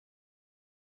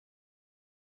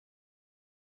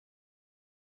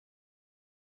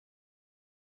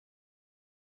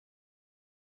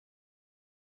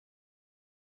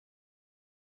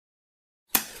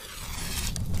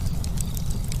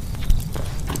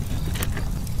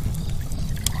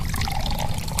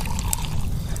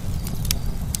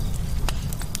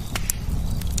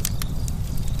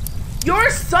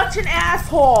You're such an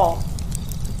asshole.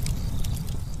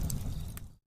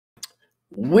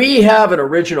 We have an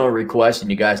original request, and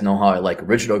you guys know how I like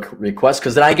original requests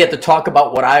because then I get to talk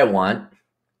about what I want.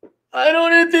 I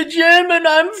don't hit the gym, and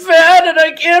I'm fat, and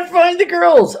I can't find the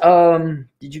girls.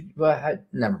 Did you?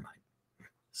 Never mind.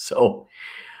 So,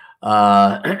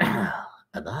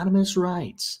 Anonymous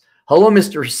writes, "Hello,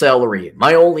 Mr. Celery.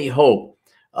 My only hope.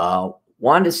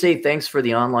 Wanted to say thanks for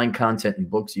the online content and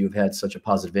books. You have had such a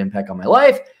positive impact on my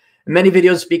life. Many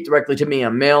videos speak directly to me.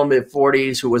 I'm male,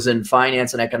 mid-40s, who was in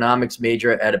finance and economics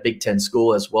major at a Big Ten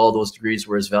school as well. Those degrees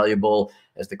were as valuable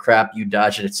as the crap you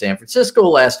dodged at San Francisco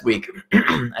last week.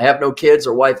 I have no kids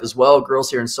or wife as well.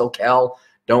 Girls here in SoCal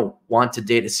don't want to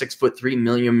date a 6'3"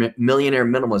 millionaire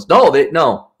minimalist.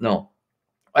 No.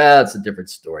 That's a different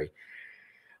story.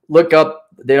 Look up.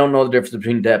 They don't know the difference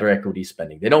between debt or equity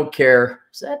spending. They don't care.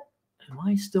 Am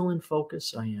I still in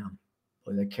focus? I am.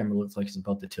 Boy, that camera looks like it's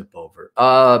about to tip over.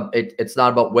 It's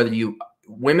not about whether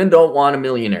women don't want a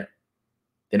millionaire.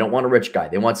 They don't want a rich guy.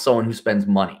 They want someone who spends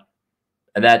money.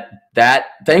 And that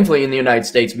thankfully in the United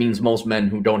States means most men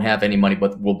who don't have any money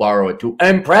but will borrow it to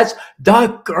impress the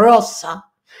girls.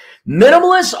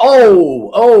 Minimalist?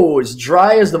 Oh, as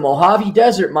dry as the Mojave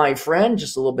Desert, my friend.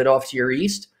 Just a little bit off to your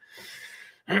east.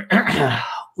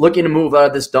 Looking to move out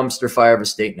of this dumpster fire of a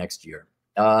state next year.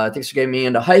 Thanks for getting me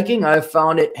into hiking. I've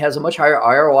found it has a much higher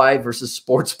ROI versus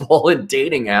sports ball and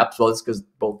dating apps. Well, it's because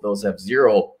both those have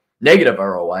zero negative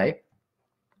ROI.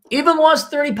 Even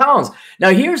lost 30 pounds. Now,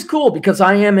 here's cool because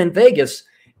I am in Vegas,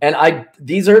 and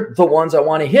these are the ones I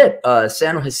want to hit.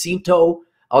 San Jacinto,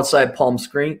 outside Palm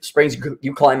Springs.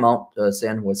 You climb Mount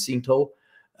San Jacinto.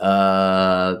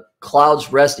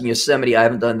 Clouds Rest in Yosemite. I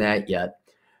haven't done that yet.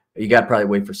 You got to probably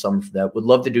wait for summer for that. Would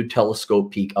love to do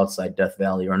Telescope Peak outside Death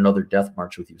Valley or another death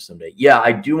march with you someday. Yeah,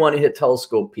 I do want to hit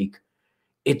Telescope Peak.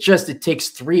 It takes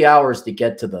 3 hours to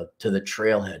get to the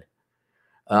trailhead.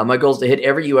 My goal is to hit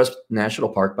every U.S. national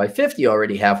park by 50,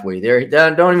 already halfway there.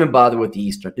 Don't even bother with the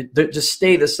eastern. Just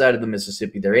stay this side of the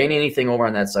Mississippi. There ain't anything over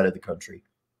on that side of the country.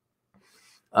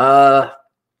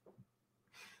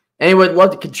 Anyway, I'd love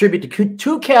to contribute to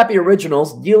two Cappy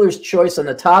Originals. Dealer's choice on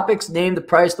the topics. Name the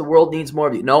price. The world needs more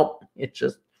of you. Nope. It's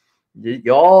just,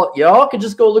 y'all can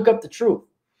just go look up the truth.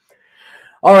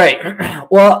 All right.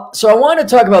 Well, so I want to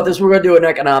talk about this. We're going to do an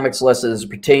economics lesson as it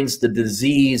pertains to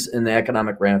disease and the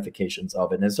economic ramifications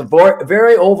of it. And it's a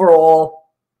very overall,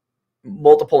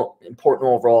 multiple important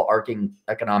overall arcing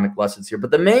economic lessons here.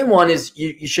 But the main one is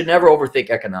you should never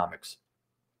overthink economics.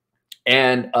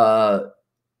 And,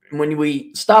 when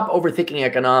we stop overthinking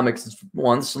economics,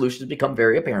 the solutions become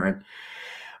very apparent.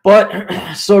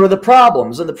 But so do the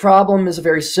problems. And the problem is a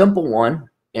very simple one.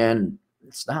 And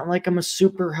it's not like I'm a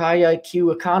super high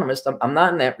IQ economist. I'm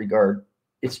not in that regard.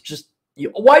 It's just,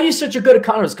 why are you such a good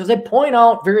economist? Because I point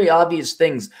out very obvious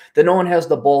things that no one has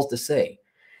the balls to say.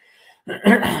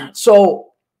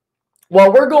 So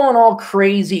while we're going all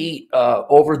crazy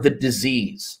over the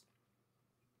disease,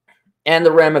 and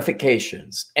the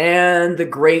ramifications, and the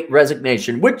Great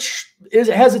Resignation, which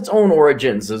has its own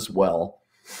origins as well.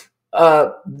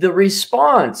 The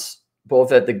response,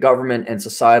 both at the government and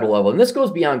societal level, and this goes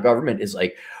beyond government, is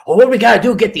like, oh, what do we got to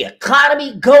do? Get the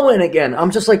economy going again. I'm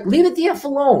just like, leave it the F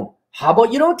alone. How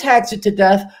about you don't tax it to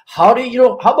death? How about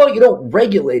you don't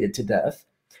regulate it to death?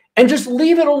 And just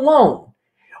leave it alone.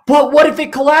 But what if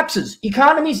it collapses?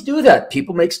 Economies do that.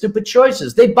 People make stupid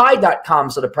choices. They buy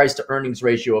 .coms at a price to earnings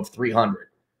ratio of 300.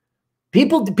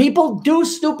 People do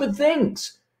stupid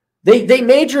things. They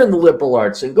major in the liberal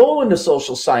arts and go into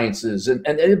social sciences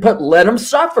but let them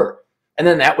suffer. And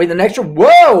then that way the next year,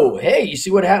 whoa, hey, you see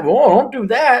what happened? Oh, don't do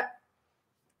that.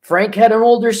 Frank had an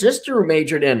older sister who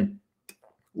majored in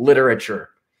literature.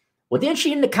 Well, didn't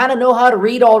she kind of know how to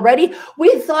read already?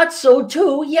 We thought so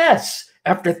too, yes.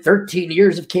 After 13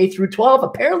 years of K through 12,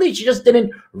 apparently she just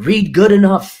didn't read good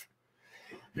enough.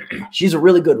 She's a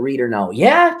really good reader now.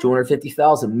 Yeah,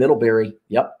 250,000, Middlebury.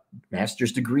 Yep,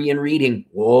 master's degree in reading.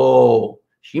 Whoa,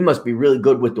 she must be really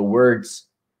good with the words.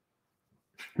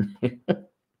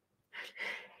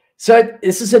 So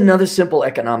this is another simple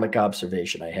economic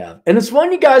observation I have. And it's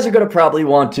one you guys are going to probably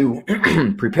want to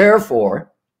prepare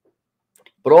for,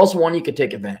 but also one you can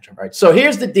take advantage of. Right? So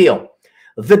here's the deal.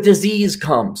 The disease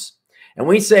comes. And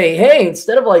we say, hey,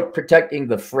 instead of like protecting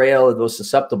the frail or those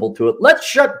susceptible to it, let's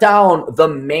shut down the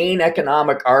main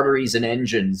economic arteries and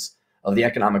engines of the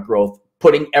economic growth,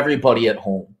 putting everybody at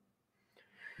home.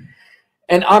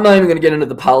 And I'm not even going to get into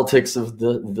the politics of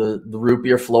the root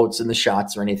beer floats and the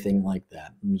shots or anything like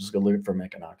that. I'm just going to look at it from an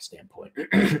economic standpoint.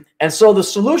 And so the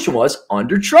solution was,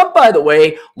 under Trump, by the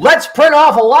way, let's print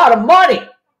off a lot of money.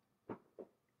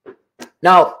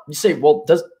 Now, you say, well,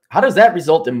 how does that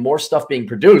result in more stuff being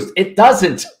produced? It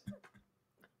doesn't.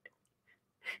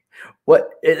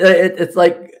 It's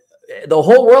like the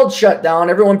whole world shut down.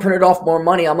 Everyone printed off more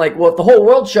money. I'm like, well, if the whole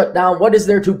world shut down, what is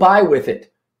there to buy with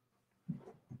it?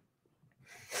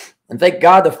 And thank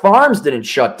God the farms didn't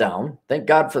shut down. Thank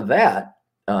God for that.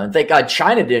 And thank God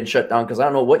China didn't shut down, because I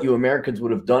don't know what you Americans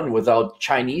would have done without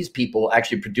Chinese people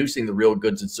actually producing the real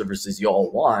goods and services you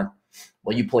all want.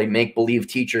 Well, you play make-believe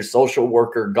teacher, social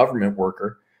worker, government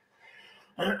worker.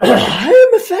 I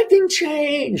am affecting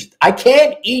change. I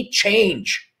can't eat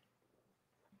change.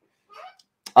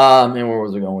 And where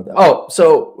was I going with that? Oh,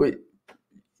 so,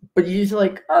 but you're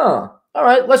like, oh, all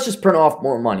right, let's just print off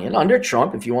more money. And under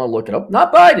Trump, if you want to look it up,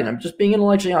 not Biden, I'm just being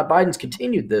intellectually honest. Biden's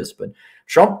continued this, but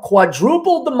Trump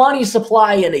quadrupled the money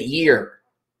supply in a year.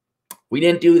 We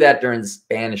didn't do that during the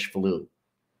Spanish flu.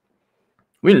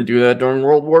 We didn't do that during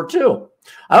World War II.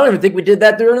 I don't even think we did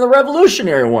that during the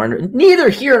Revolutionary War. Neither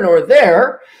here nor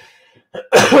there.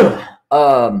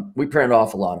 We printed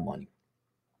off a lot of money.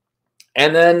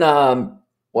 And then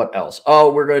what else?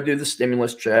 Oh, we're going to do the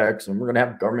stimulus checks, and we're going to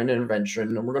have government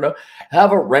intervention, and we're going to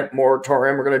have a rent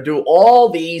moratorium. We're going to do all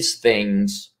these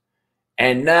things.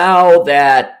 And now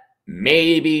that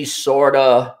maybe sort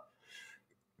of,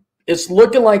 it's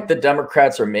looking like the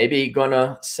Democrats are maybe going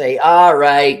to say, all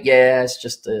right, yeah, it's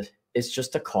just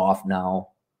a cough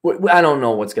now. I don't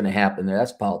know what's going to happen there.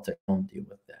 That's politics. Don't deal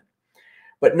with that.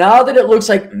 But now that it looks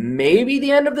like maybe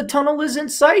the end of the tunnel is in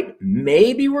sight,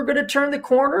 maybe we're going to turn the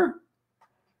corner.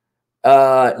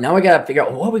 Now we got to figure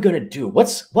out, what are we going to do?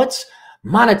 What's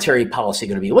monetary policy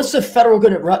going to be? What's the federal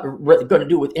going to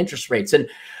do with interest rates? And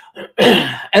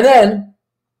then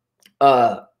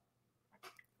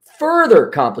further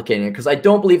complicating it, because I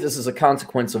don't believe this is a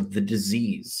consequence of the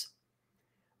disease,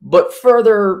 but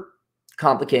further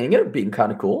complicating it, being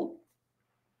kind of cool.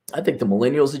 I think the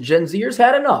millennials and Gen Zers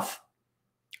had enough.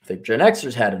 I think Gen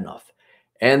Xers had enough.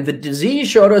 And the disease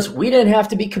showed us we didn't have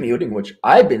to be commuting, which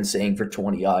I've been saying for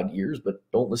 20 odd years, but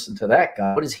don't listen to that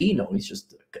guy. What does he know? He's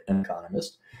just an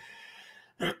economist.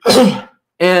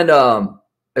 And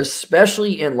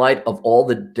especially in light of all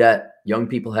the debt young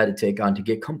people had to take on to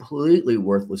get completely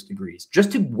worthless degrees,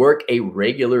 just to work a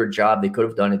regular job they could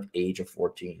have done at the age of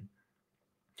 14.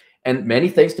 And many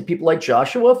thanks to people like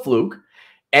Joshua Fluke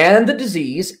and the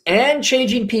disease and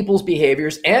changing people's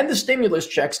behaviors and the stimulus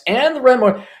checks and the rent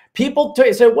moratorium. People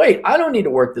say, wait, I don't need to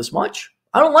work this much.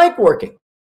 I don't like working.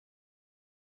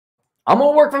 I'm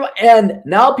going to work for, and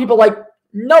now people are like,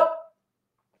 nope.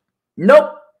 And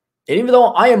even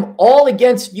though I am all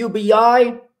against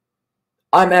UBI,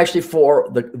 I'm actually for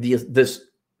this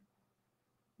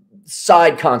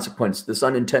side consequence, this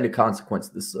unintended consequence,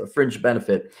 this fringe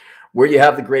benefit, where you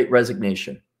have the Great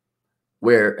Resignation.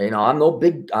 Where, I'm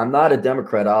not a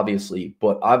Democrat, obviously,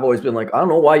 but I've always been like, I don't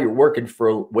know why you're working for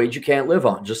a wage you can't live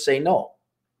on. Just say no.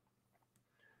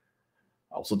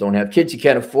 I also don't have kids you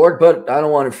can't afford, but I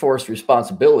don't want to force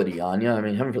responsibility on you. I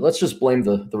mean, let's just blame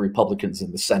the Republicans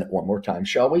in the Senate one more time,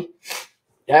 shall we?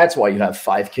 That's why you have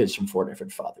 5 kids from 4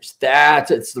 different fathers.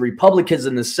 It's the Republicans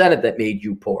in the Senate that made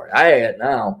you poor.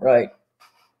 Right.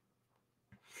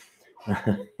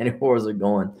 And where was it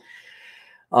going?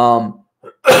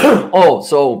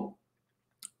 So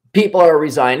people are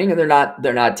resigning and they're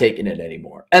not taking it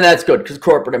anymore. And that's good, because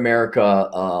corporate America,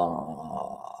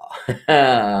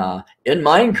 in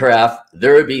Minecraft,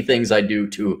 there would be things I do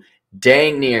to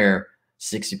dang near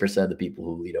 60% of the people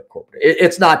who lead up corporate.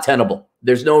 It's not tenable.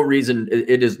 There's no reason.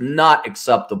 It is not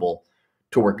acceptable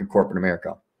to work in corporate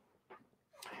America.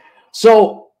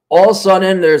 So all of a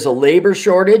sudden there's a labor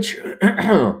shortage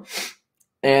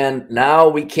and now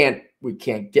we can't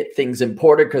get things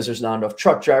imported because there's not enough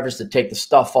truck drivers to take the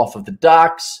stuff off of the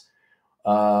docks.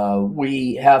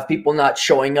 We have people not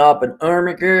showing up, and oh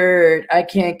my God, I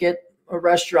can't get a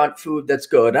restaurant food that's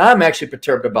good. I'm actually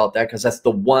perturbed about that, because that's the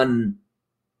one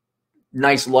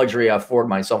nice luxury I afford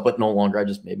myself, but no longer. I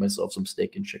just made myself some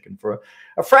steak and chicken for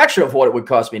a fraction of what it would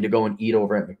cost me to go and eat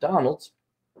over at McDonald's.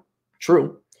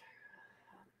 True.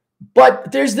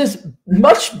 But there's this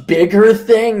much bigger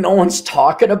thing no one's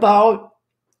talking about.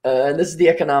 And this is the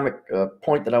economic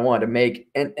point that I wanted to make,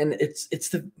 and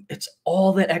it's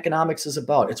all that economics is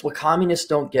about. It's what communists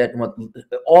don't get, and what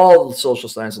all the social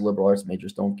science and liberal arts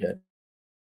majors don't get,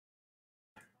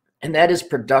 and that is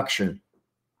production.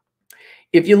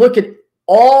 If you look at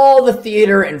all the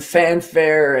theater and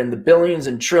fanfare and the billions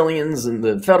and trillions and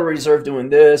the Federal Reserve doing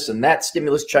this and that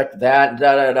stimulus check, that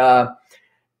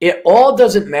it all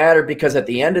doesn't matter, because at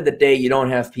the end of the day, you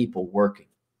don't have people working.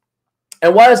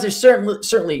 And while there's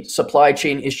certainly supply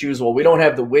chain issues, well, we don't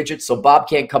have the widgets, so Bob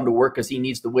can't come to work because he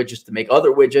needs the widgets to make other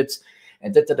widgets.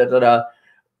 and da da da da da.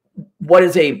 What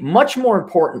is a much more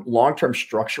important long-term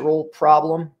structural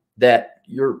problem that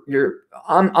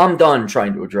I'm done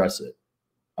trying to address it.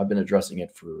 I've been addressing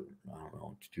it for, I don't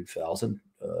know,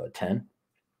 2010.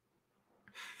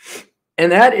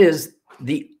 And that is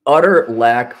the utter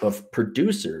lack of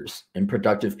producers and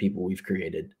productive people we've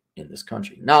created in this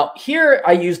country. Now, here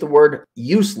I use the word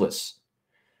useless,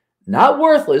 not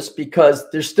worthless, because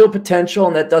there's still potential,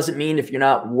 and that doesn't mean if you're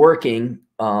not working,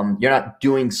 you're not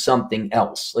doing something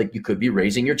else. Like you could be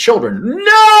raising your children. No!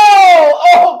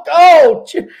 Oh,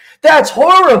 that's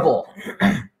horrible.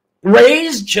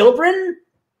 Raise children?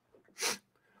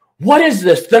 What is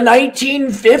this, the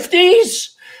 1950s?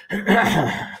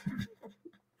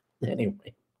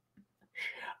 Anyway.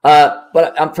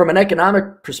 But from an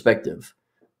economic perspective,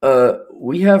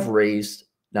 we have raised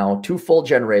now 2 full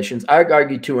generations. I would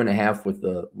argue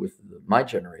 2.5 with my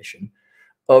generation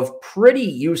of pretty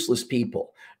useless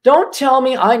people. Don't tell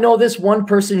me I know this one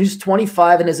person who's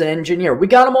 25 and is an engineer. We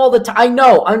got them all the time. I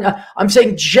know. I'm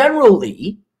saying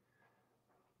generally,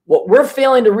 what we're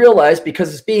failing to realize,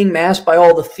 because it's being masked by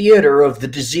all the theater of the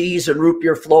disease and root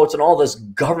beer floats and all this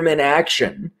government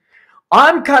action,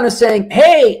 I'm kind of saying,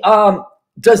 hey,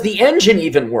 does the engine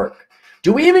even work?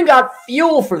 Do we even got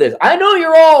fuel for this? I know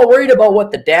you're all worried about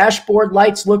what the dashboard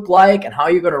lights look like and how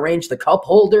you're going to arrange the cup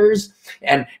holders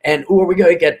and are we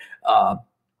going to get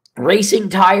racing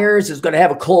tires? Is going to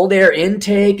have a cold air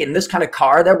intake and this kind of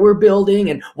car that we're building,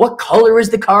 and what color is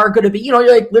the car going to be? You know,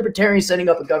 you're like libertarians setting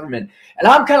up a government, and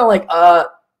I'm kind of like,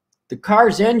 the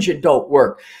car's engine don't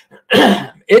work.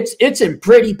 It's in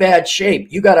pretty bad shape.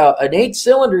 You got an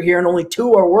 8-cylinder here and only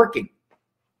 2 are working,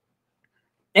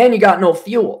 and you got no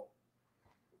fuel.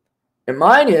 And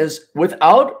mine is,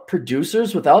 without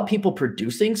producers, without people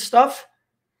producing stuff,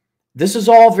 this is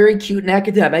all very cute and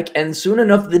academic, and soon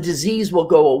enough the disease will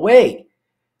go away.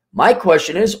 My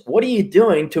question is, what are you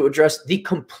doing to address the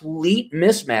complete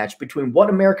mismatch between what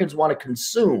Americans want to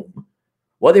consume,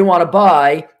 what they want to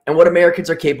buy, and what Americans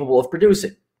are capable of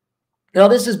producing? Now,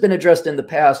 this has been addressed in the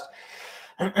past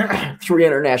through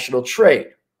international trade.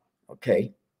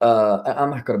 Okay,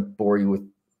 I'm not going to bore you with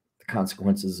the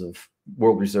consequences of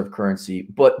world reserve currency,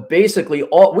 but basically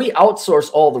we outsource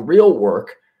all the real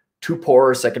work to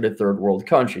poorer second and third world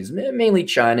countries, mainly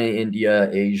China,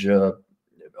 India, Asia,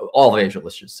 all of Asia,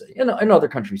 let's just say, and other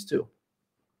countries too.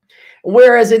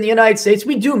 Whereas in the United States,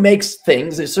 we do make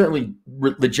things, there's certainly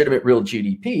legitimate real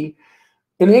GDP.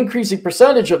 An increasing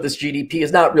percentage of this GDP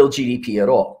is not real GDP at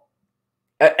all.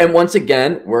 And once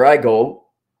again, where I go,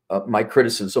 my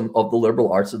criticism of the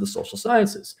liberal arts of the social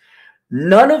sciences.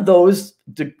 None of those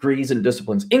degrees and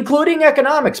disciplines, including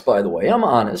economics, by the way, I'm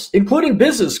honest, including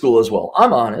business school as well,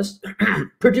 I'm honest,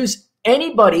 produce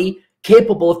anybody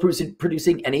capable of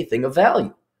producing anything of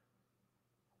value.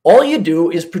 All you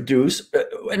do is produce,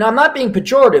 and I'm not being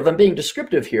pejorative, I'm being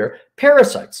descriptive here,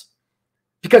 parasites.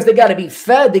 Because they got to be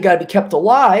fed, they got to be kept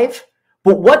alive.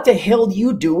 But what the hell do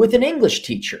you do with an English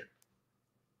teacher?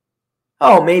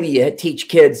 Oh, maybe you teach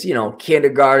kids, you know,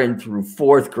 kindergarten through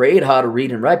 4th grade how to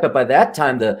read and write. But by that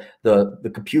time,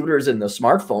 the computers and the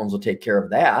smartphones will take care of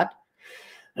that.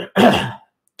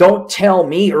 Don't tell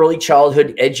me early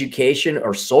childhood education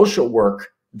or social work,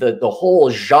 the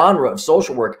whole genre of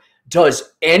social work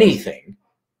does anything.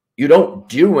 You don't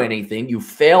do anything. You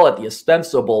fail at the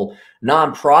ostensible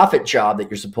nonprofit job that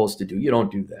you're supposed to do. You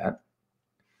don't do that.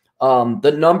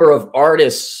 The number of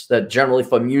artists that generally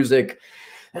for music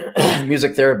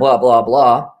therapy, blah, blah,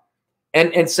 blah.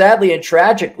 And sadly and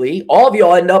tragically, all of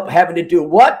y'all end up having to do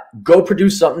what? Go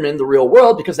produce something in the real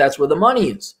world, because that's where the money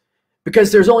is.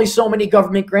 Because there's only so many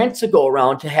government grants to go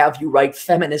around to have you write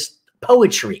feminist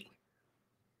poetry.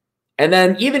 And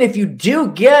then even if you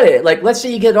do get it, like let's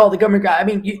say you get all the government grants. I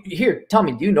mean, here, tell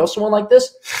me, do you know someone like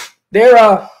this?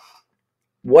 They're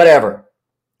whatever,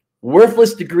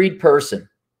 worthless degreed person,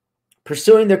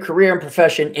 pursuing their career and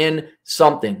profession in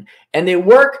something. And they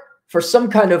work for some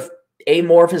kind of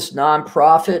amorphous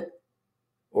nonprofit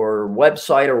or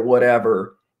website or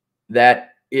whatever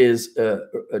that is,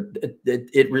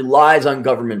 it relies on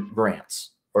government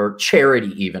grants or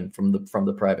charity even from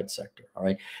the private sector. All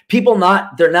right. People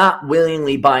they're not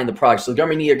willingly buying the product. So the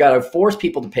government either got to force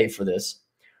people to pay for this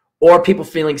or people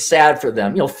feeling sad for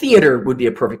them. You know, theater would be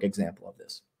a perfect example of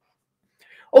this.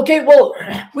 Okay. Well,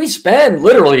 we spend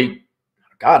literally,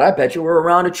 God, I bet you we're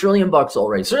around $1 trillion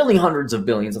already. Certainly hundreds of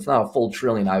billions, if not a full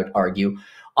trillion, I would argue,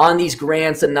 on these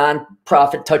grants and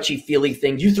nonprofit touchy-feely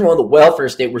things. You throw in the welfare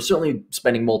state, we're certainly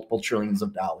spending multiple trillions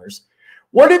of dollars.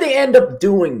 What do they end up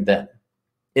doing then,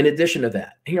 in addition to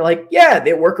that? And you're like, yeah,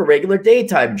 they work a regular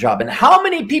daytime job. And how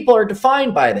many people are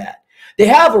defined by that? They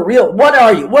have a real, what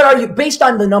are you? What are you? Based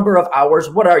on the number of hours,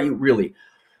 what are you really?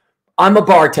 I'm a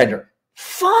bartender.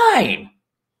 Fine.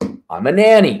 I'm a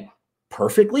nanny.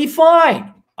 Perfectly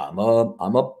fine. I'm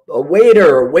a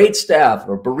waiter or wait staff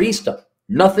or barista.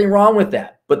 Nothing wrong with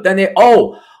that. But then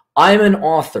I'm an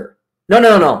author.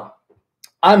 No.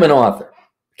 I'm an author.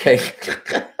 Okay.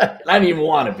 I don't even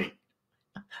want to be.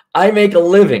 I make a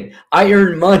living. I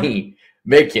earn money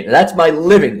making it. That's my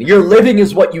living. Your living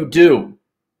is what you do.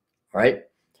 Right?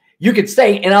 You could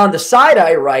say, and on the side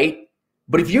I write,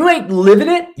 but if you ain't living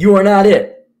it, you are not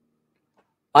it.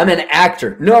 I'm an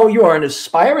actor. No, you are an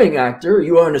aspiring actor.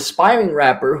 You are an aspiring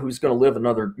rapper who's going to live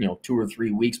another, 2 or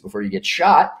 3 weeks before you get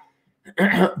shot.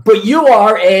 But you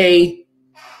are a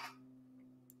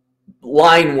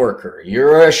line worker.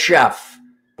 You're a chef.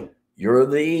 You're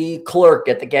the clerk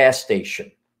at the gas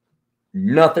station.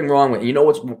 Nothing wrong with it. You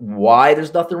know why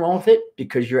there's nothing wrong with it?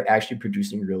 Because you're actually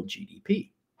producing real GDP.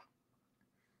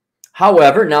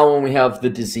 However, now when we have the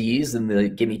disease and the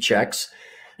gimme checks,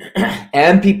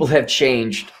 and people have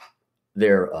changed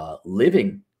their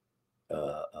living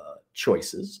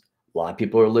choices, a lot of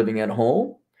people are living at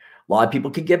home. A lot of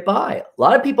people can get by. A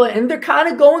lot of people, and they're kind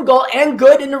of going and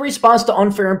good in the response to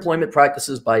unfair employment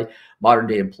practices by modern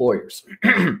day employers.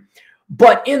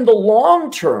 But in the long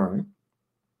term,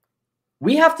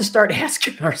 we have to start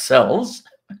asking ourselves,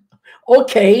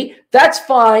 okay, that's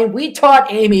fine. We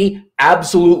taught Amy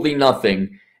absolutely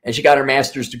nothing, and she got her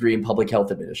master's degree in public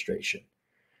health administration.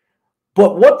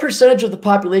 But what percentage of the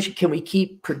population can we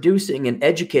keep producing and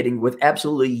educating with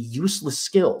absolutely useless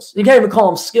skills? You can't even call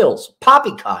them skills.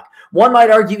 Poppycock. One might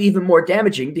argue even more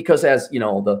damaging because, as you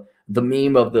know, the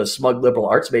meme of the smug liberal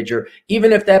arts major,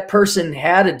 even if that person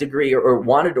had a degree or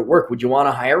wanted to work, would you want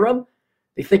to hire them?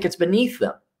 They think it's beneath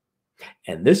them.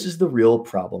 And this is the real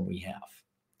problem we have.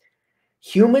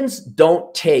 Humans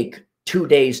don't take 2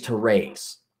 days to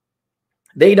raise.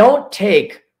 They don't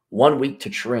take 1 week to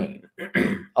train,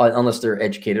 unless they're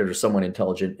educated or someone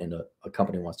intelligent and a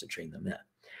company wants to train them in.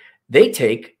 They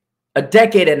take a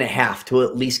decade and a half to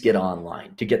at least get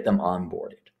online, to get them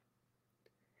onboarded.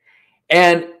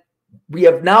 And we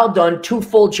have now done 2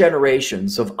 full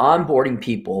generations of onboarding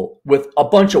people with a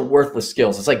bunch of worthless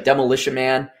skills. It's like Demolition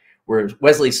Man, where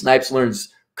Wesley Snipes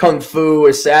learns kung fu,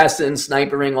 assassin,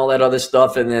 snipering, all that other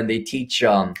stuff, and then they teach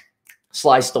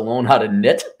Sly Stallone how to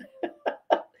knit.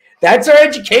 That's our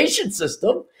education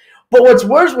system. But what's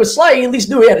worse with Sly, he at least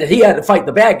knew he had to fight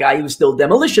the bad guy. He was still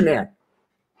Demolition Man.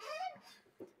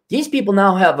 These people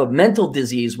now have a mental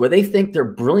disease where they think they're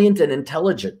brilliant and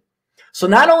intelligent. So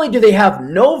not only do they have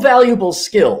no valuable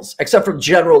skills, except for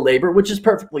general labor, which is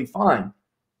perfectly fine,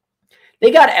 they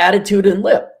got attitude and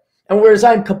lip. And whereas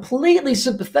I'm completely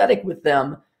sympathetic with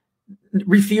them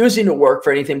refusing to work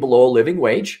for anything below a living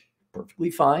wage, perfectly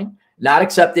fine, not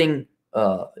accepting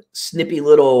snippy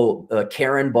little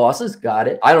Karen bosses, got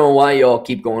it. I don't know why y'all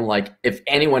keep going like, if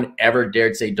anyone ever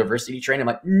dared say diversity training, I'm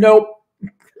like, nope.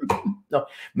 No.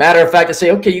 Matter of fact, I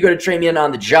say, okay, you're going to train me in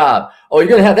on the job. Oh, you're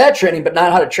going to have that training, but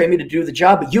not how to train me to do the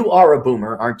job. But you are a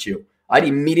boomer, aren't you? I'd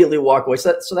immediately walk away.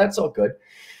 So that's all good.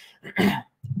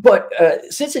 But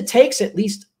since it takes at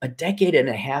least a decade and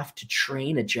a half to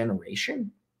train a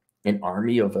generation, an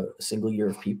army of a single year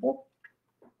of people,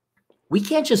 we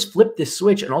can't just flip this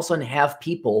switch and all of a sudden have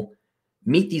people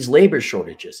meet these labor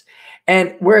shortages.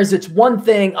 And whereas it's one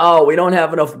thing, oh, we don't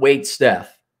have enough wait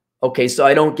staff. Okay, so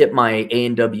I don't get my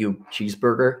A&W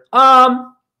cheeseburger.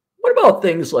 What about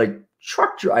things like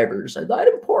truck drivers? Are that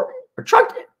important? Or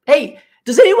hey,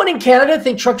 does anyone in Canada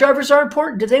think truck drivers are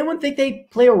important? Does anyone think they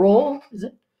play a role? Is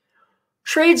it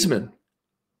tradesmen?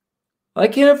 I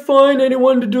can't find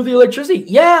anyone to do the electricity.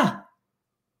 Yeah.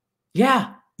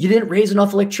 You didn't raise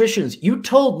enough electricians. You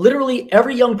told literally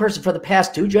every young person for the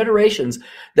past 2 generations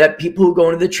that people who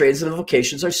go into the trades and the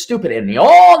vocations are stupid, and they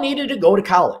all needed to go to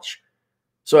college.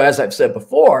 So as I've said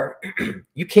before,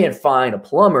 you can't find a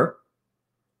plumber.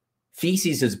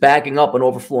 Feces is backing up and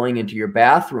overflowing into your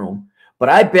bathroom. But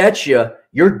I bet you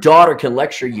your daughter can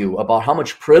lecture you about how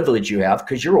much privilege you have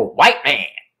because you're a white man.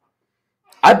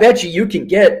 I bet you can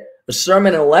get a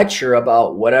sermon and a lecture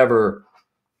about whatever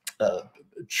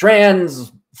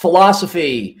trans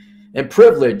philosophy and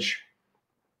privilege.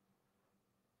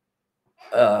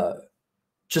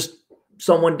 Just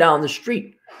someone down the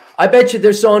street. I bet you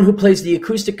there's someone who plays the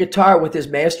acoustic guitar with his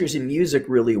master's in music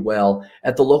really well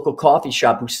at the local coffee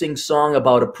shop who sings song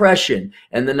about oppression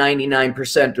and the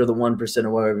 99% or the 1%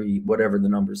 or whatever the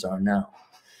numbers are now.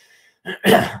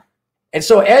 And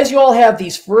so as you all have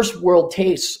these first world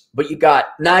tastes, but you got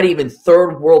not even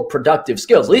third world productive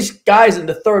skills, at least guys in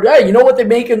the third, hey, you know what they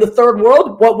make in the third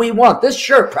world? What we want. This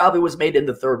shirt probably was made in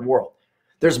the third world.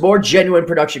 There's more genuine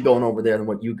production going over there than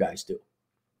what you guys do.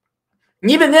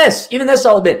 Even this,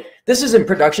 I'll admit, this isn't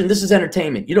production. This is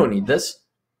entertainment. You don't need this.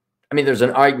 I mean, there's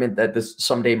an argument that this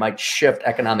someday might shift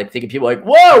economic thinking. People are like,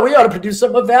 whoa, we ought to produce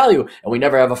something of value. And we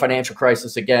never have a financial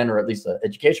crisis again, or at least an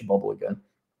education bubble again.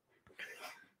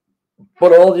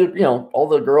 But all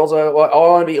the girls all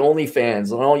want to be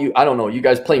OnlyFans. And all you, I don't know, you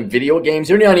guys playing video games.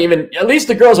 You're not even, at least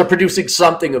the girls are producing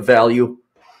something of value.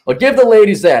 I'll give the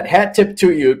ladies that. Hat tip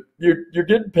to you. You're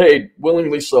getting paid,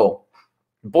 willingly so.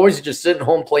 Boys are just sitting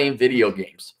home playing video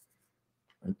games.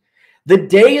 The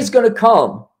day is going to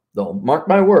come, though, mark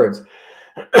my words,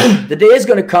 the day is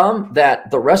going to come that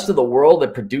the rest of the world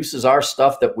that produces our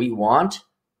stuff that we want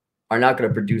are not going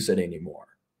to produce it anymore.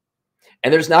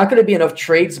 And there's not going to be enough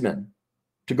tradesmen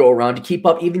to go around to keep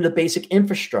up even the basic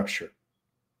infrastructure.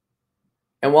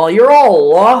 And while you're all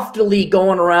loftily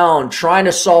going around trying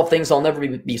to solve things that'll never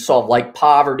be solved, like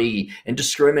poverty and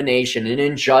discrimination and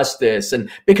injustice, and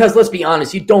because let's be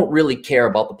honest, you don't really care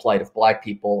about the plight of black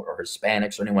people or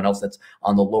Hispanics or anyone else that's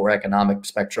on the lower economic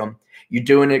spectrum. You're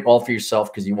doing it all for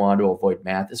yourself because you want to avoid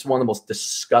math. It's one of the most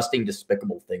disgusting,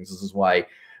 despicable things. This is why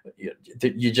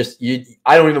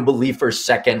I don't even believe for a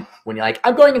second when you're like,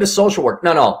 I'm going into social work.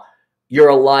 No, you're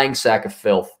a lying sack of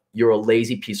filth. You're a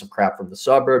lazy piece of crap from the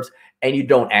suburbs, and you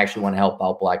don't actually want to help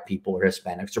out black people or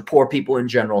Hispanics or poor people in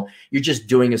general. You're just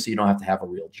doing it so you don't have to have a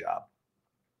real job.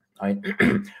 All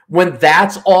right? When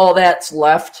that's all that's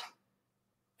left,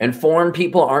 and foreign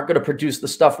people aren't going to produce the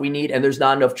stuff we need, and there's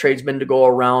not enough tradesmen to go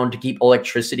around to keep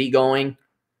electricity going,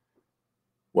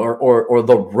 or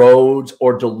the roads,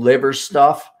 or deliver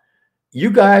stuff, you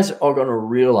guys are going to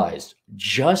realize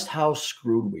just how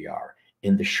screwed we are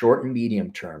in the short and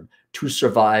medium term to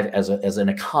survive as an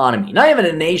economy. Not even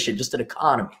a nation, just an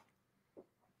economy.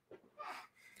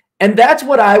 And that's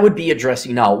what I would be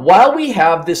addressing now. While we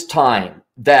have this time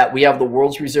that we have the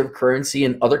world's reserve currency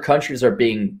and other countries are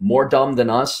being more dumb than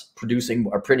us,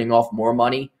 printing off more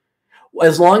money,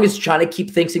 as long as China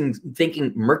keep thinking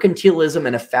mercantilism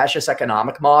and a fascist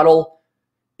economic model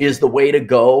is the way to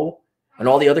go, and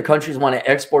all the other countries want to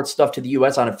export stuff to the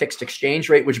U.S. on a fixed exchange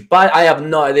rate, but I have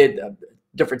no idea.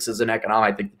 Differences in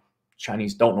economics. I think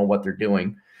Chinese don't know what they're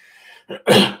doing.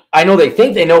 I know they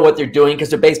think they know what they're doing because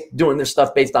they're doing their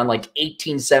stuff based on like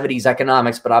 1870s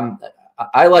economics. But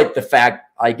I like the fact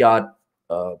I got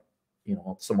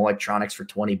some electronics for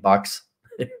 $20.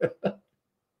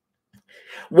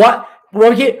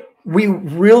 We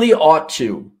really ought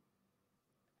to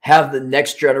have the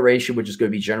next generation, which is going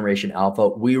to be Generation Alpha.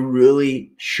 We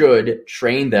really should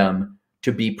train them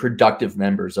to be productive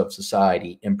members of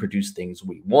society and produce things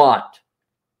we want.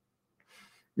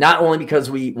 Not only because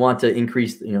we want to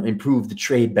improve the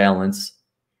trade balance,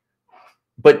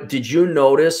 but did you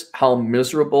notice how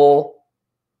miserable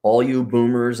all you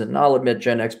boomers, and I'll admit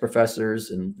Gen X professors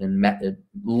and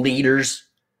leaders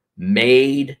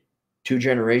made 2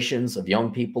 generations of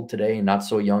young people today, and not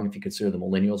so young if you consider the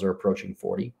millennials are approaching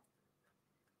 40?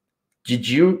 Did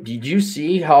you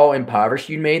see how impoverished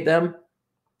you made them?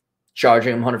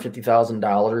 Charging them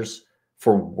 $150,000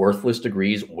 for worthless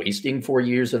degrees, wasting 4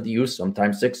 years of the youth,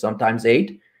 sometimes 6, sometimes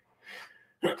 8.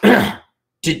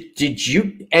 Did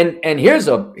you? And here's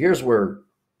where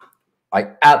I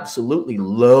absolutely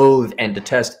loathe and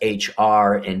detest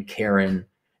HR and Karen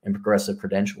and progressive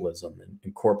credentialism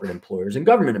and corporate employers and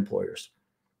government employers.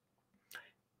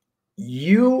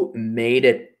 You made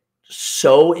it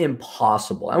so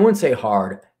impossible. I wouldn't say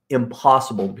hard,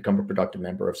 impossible to become a productive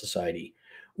member of society,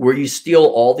 where you steal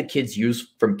all the kids' youth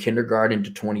from kindergarten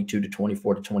to 22 to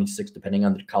 24 to 26, depending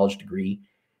on the college degree.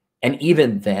 And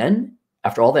even then,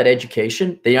 after all that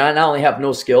education, they not only have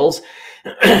no skills,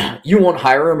 you won't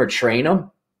hire them or train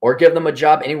them or give them a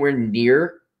job anywhere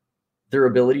near their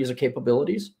abilities or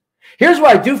capabilities. Here's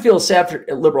where I do feel sad for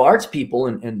liberal arts people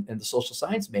and the social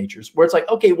science majors, where it's like,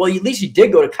 okay, well, at least you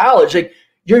did go to college. Like,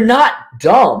 you're not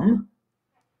dumb.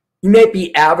 You may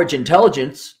be average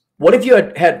intelligence. What if you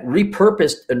had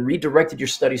repurposed and redirected your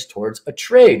studies towards a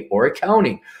trade or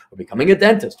accounting or becoming a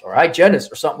dentist or a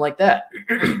hygienist or something like that?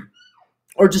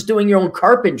 Or just doing your own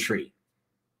carpentry?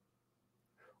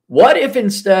 What if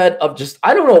instead of just,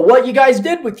 I don't know what you guys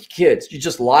did with your kids. You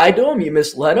just lied to them. You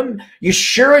misled them. You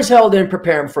sure as hell didn't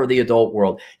prepare them for the adult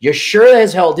world. You sure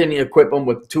as hell didn't equip them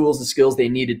with tools and skills they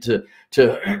needed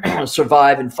to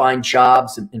survive and find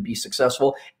jobs and be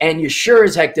successful. And you sure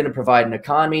as heck didn't provide an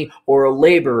economy or a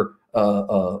labor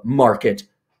market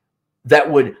that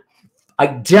would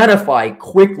identify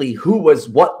quickly who was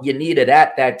what you needed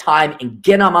at that time and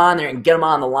get them on there and get them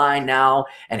on the line now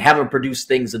and have them produce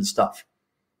things and stuff.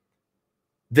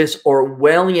 This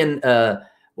Orwellian,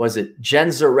 was it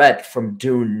Genseret from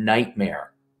Dune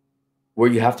nightmare where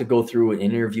you have to go through an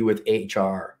interview with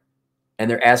HR and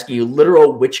they're asking you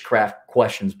literal witchcraft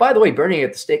questions. By the way, burning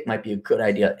at the stake might be a good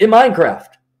idea in Minecraft.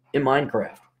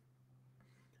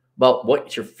 About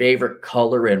what's your favorite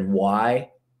color and why.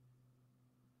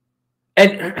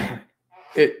 And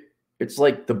it's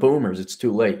like the boomers. It's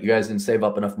too late. You guys didn't save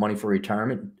up enough money for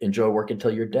retirement. Enjoy working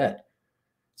until you're dead.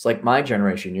 It's like my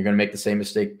generation. You're going to make the same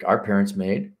mistake our parents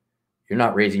made. You're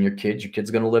not raising your kids. Your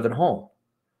kid's going to live at home.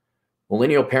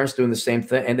 Millennial parents doing the same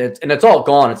thing, and it's all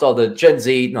gone. It's all the Gen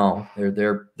Z. No,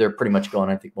 they're pretty much gone.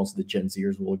 I think most of the Gen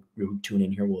Zers who tune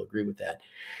in here will agree with that.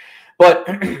 But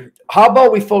how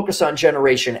about we focus on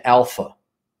Generation Alpha?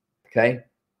 Okay,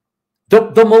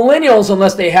 the millennials,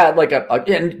 unless they had like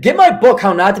and get my book,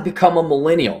 How Not to Become a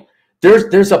Millennial.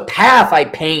 There's a path I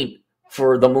paint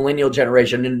for the millennial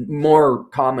generation, and more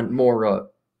common, more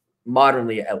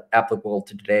modernly applicable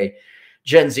to today.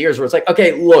 Gen Zers, where it's like,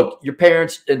 okay, look, your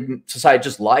parents and society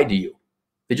just lied to you.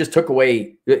 They just took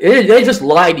away, they just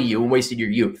lied to you and wasted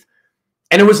your youth.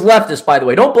 And it was leftists, by the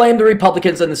way. Don't blame the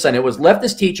Republicans in the Senate. It was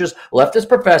leftist teachers, leftist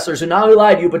professors who not only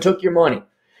lied to you, but took your money.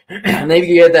 And maybe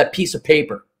you had that piece of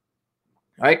paper,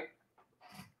 right?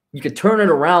 You could turn it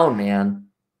around, man.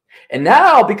 And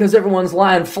now, because everyone's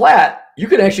lying flat, you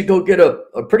could actually go get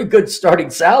a pretty good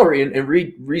starting salary and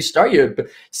restart your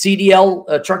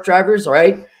CDL truck drivers,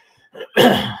 right?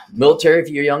 Military if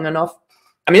you're young enough.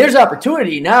 I mean, there's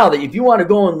opportunity now that if you want to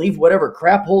go and leave whatever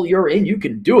crap hole you're in, you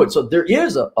can do it. So there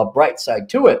is a bright side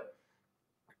to it.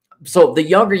 So the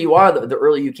younger you are, the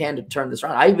earlier you can to turn this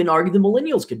around. I even argue the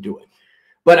millennials could do it.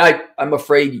 But I'm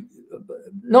afraid,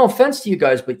 no offense to you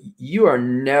guys, but you are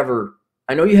never,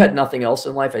 I know you had nothing else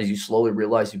in life as you slowly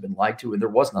realize you've been lied to and there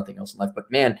was nothing else in life. But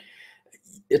man,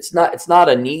 it's not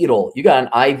a needle. You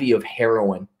got an IV of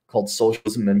heroin called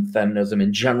socialism and feminism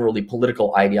and generally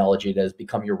political ideology that has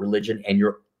become your religion and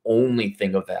your only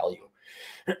thing of value.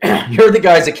 You're the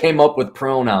guys that came up with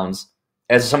pronouns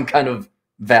as some kind of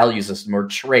value system or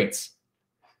traits.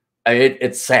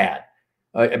 It's sad,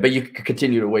 but you could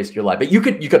continue to waste your life. But you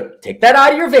could take that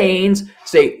out of your veins,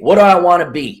 say, what do I want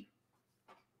to be?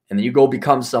 And then you go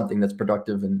become something that's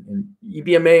productive, and you'd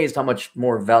be amazed how much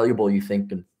more valuable you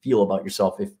think and feel about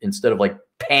yourself if instead of like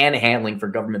panhandling for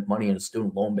government money and a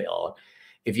student loan bailout,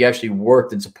 if you actually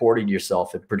worked and supported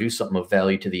yourself and produced something of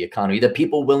value to the economy that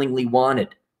people willingly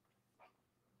wanted.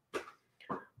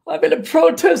 I'm going to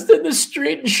protest in the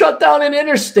street and shut down an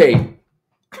interstate.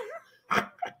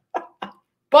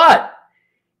 But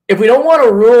if we don't want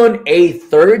to ruin a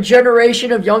third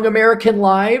generation of young American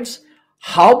lives,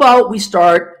 how about we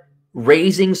start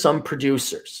raising some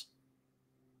producers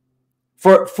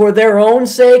for their own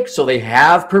sake, so they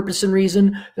have purpose and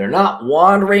reason. They're not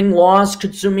wandering, lost,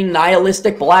 consuming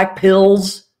nihilistic black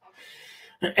pills.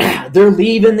 They're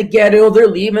leaving the ghetto. They're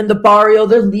leaving the barrio.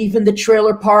 They're leaving the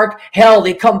trailer park. Hell,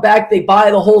 they come back, they buy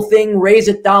the whole thing, raise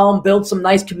it down, build some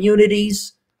nice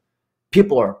communities.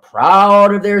 People are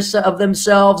proud of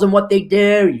themselves and what they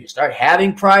do. You start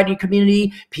having pride in your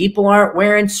community. People aren't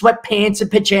wearing sweatpants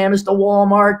and pajamas to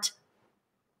Walmart.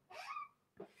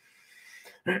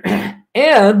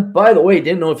 And, by the way,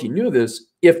 didn't know if you knew this,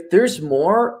 if there's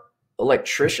more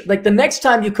electrician, like the next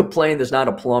time you complain there's not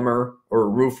a plumber or a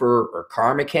roofer or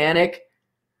car mechanic,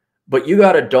 but you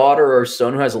got a daughter or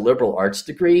son who has a liberal arts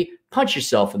degree, punch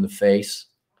yourself in the face.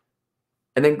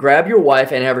 And then grab your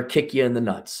wife and have her kick you in the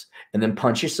nuts. And then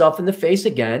punch yourself in the face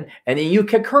again. And then you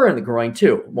kick her in the groin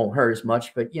too. It won't hurt as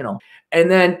much, but you know.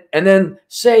 And then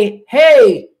say,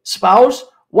 hey, spouse,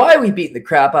 why are we beating the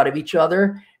crap out of each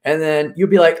other? And then you'll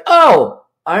be like, oh,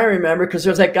 I remember, because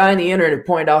there's that guy on the internet who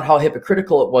pointed out how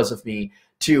hypocritical it was of me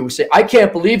to say, I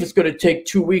can't believe it's going to take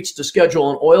 2 weeks to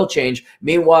schedule an oil change.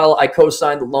 Meanwhile, I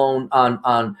co-signed the loan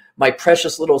on my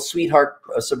precious little sweetheart,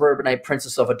 suburbanite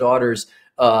princess of a daughter's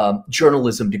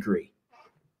journalism degree.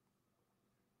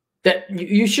 That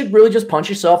you should really just punch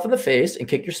yourself in the face and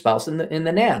kick your spouse in the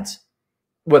nads,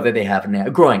 whether they have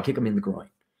a groin, kick them in the groin,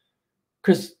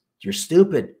 because you're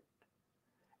stupid.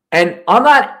 And I'm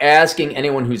not asking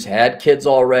anyone who's had kids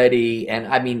already, and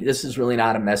I mean, this is really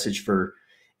not a message for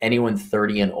anyone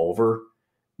 30 and over,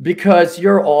 because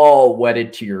you're all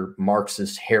wedded to your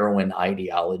Marxist heroin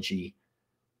ideology.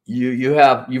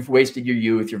 You've wasted your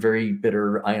youth. You're very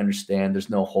bitter. I understand. There's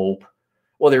no hope.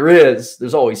 Well,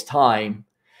 there's always time.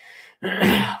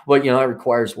 But, you know, it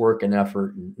requires work and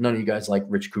effort. And none of you guys like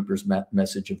Rich Cooper's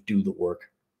message of do the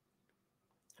work.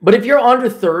 But if you're under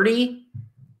 30,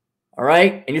 all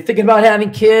right, and you're thinking about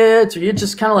having kids, or you're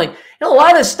just kind of like, you know, a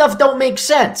lot of this stuff don't make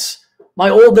sense. My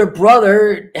older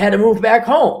brother had to move back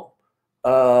home.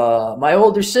 My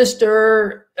older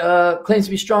sister claims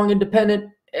to be strong,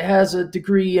 independent, has a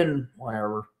degree in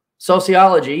whatever,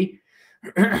 sociology,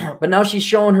 but now she's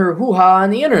showing her hoo-ha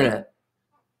on the internet.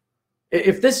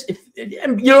 If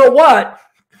you know what?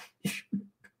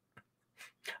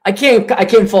 I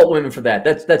can't fault women for that.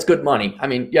 That's good money. I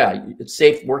mean, yeah, it's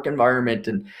safe work environment,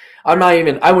 and I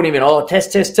wouldn't even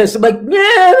test. I'm like,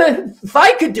 yeah, if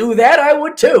I could do that, I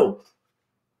would too.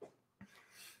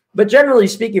 But generally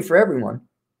speaking, for everyone,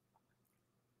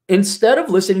 instead of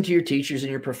listening to your teachers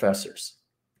and your professors,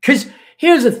 because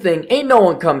here's the thing, ain't no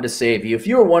one coming to save you. If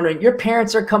you were wondering, your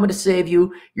parents aren't coming to save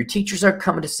you, your teachers aren't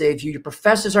coming to save you, your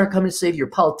professors aren't coming to save you, your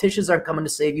politicians aren't coming to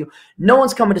save you. No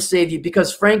one's coming to save you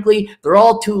because, frankly, they're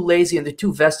all too lazy and they're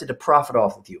too vested to profit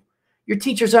off of you. Your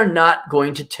teachers are not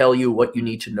going to tell you what you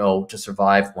need to know to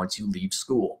survive once you leave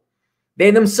school. They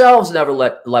themselves never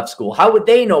left school. How would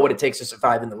they know what it takes to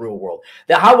survive in the real world?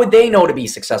 How would they know to be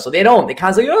successful? They don't. They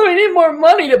constantly, I need more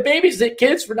money to babysit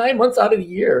kids for 9 months out of the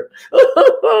year.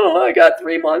 I got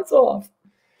 3 months off.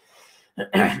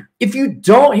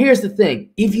 Here's the thing.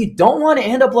 If you don't want to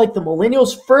end up like the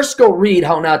millennials, first go read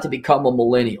How Not to Become a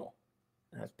Millennial.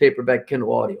 That's paperback,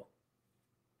 Kindle audio.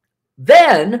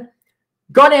 Then,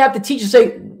 gonna have to teach you,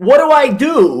 say, what do I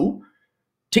do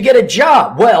to get a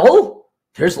job? Well,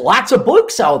 there's lots of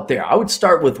books out there. I would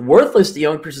start with Worthless, the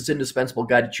Young Person's Indispensable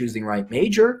Guide to Choosing the Right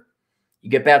Major. You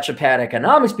get Bachelor Pad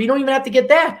Economics, but you don't even have to get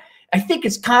that. I think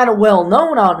it's kind of well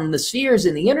known out in the spheres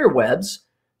and the interwebs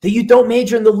that you don't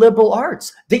major in the liberal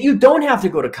arts, that you don't have to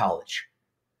go to college.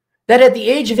 That at the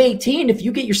age of 18, if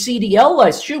you get your CDL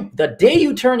license, shoot, the day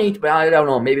you turn 18, I don't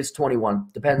know, maybe it's 21,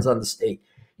 depends on the state.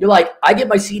 You're like, I get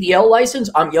my CDL license,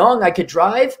 I'm young, I could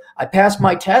drive, I passed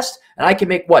my test, and I can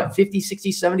make what, 50,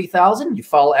 60, 70,000? You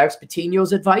follow Alex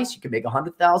Patino's advice, you can make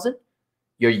 100,000.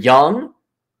 You're young.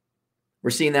 We're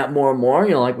seeing that more and more.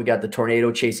 You know, like we got the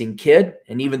tornado chasing kid,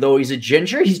 and even though he's a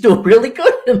ginger, he's doing really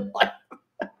good in life.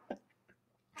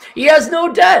 He has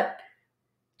no debt.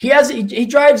 He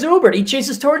drives Uber. He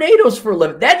chases tornadoes for a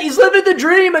living. He's living the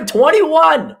dream at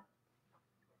 21.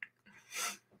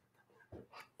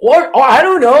 Or I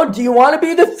don't know, do you want to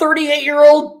be the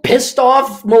 38-year-old pissed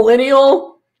off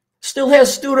millennial? Still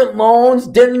has student loans,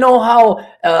 didn't know how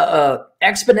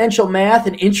exponential math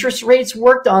and interest rates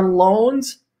worked on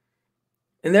loans.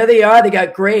 And there they are, they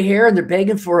got gray hair and they're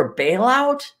begging for a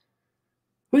bailout?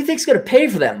 Who do you think's going to pay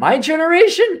for that? My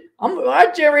generation?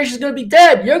 My generation's going to be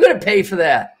dead. You're going to pay for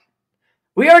that.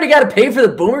 We already got to pay for the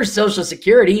boomer Social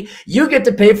Security. You get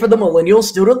to pay for the millennial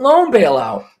student loan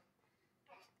bailout.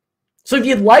 So if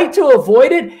you'd like to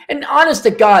avoid it, and honest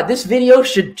to God, this video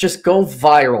should just go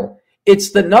viral.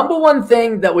 It's the #1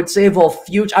 thing that would save all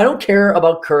future. I don't care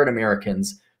about current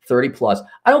Americans, 30 plus.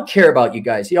 I don't care about you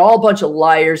guys. You're all a bunch of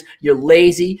liars. You're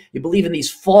lazy. You believe in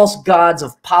these false gods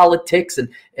of politics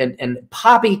and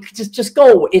poppy. Just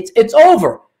go. It's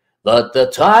over.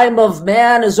 The time of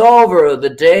man is over. The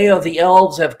day of the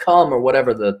elves have come, or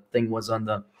whatever the thing was on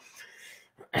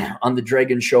the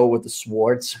Dragon show with the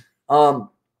Swartz.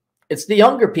 It's the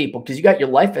younger people because you got your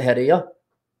life ahead of you.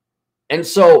 And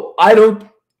so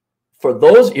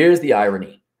here's the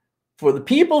irony. For the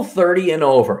people 30 and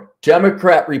over,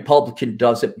 Democrat, Republican,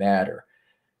 doesn't matter.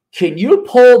 Can you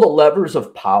pull the levers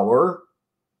of power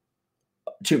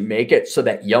to make it so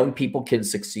that young people can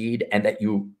succeed and that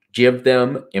you give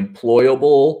them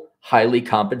employable, highly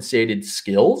compensated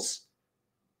skills?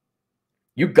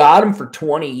 You got them for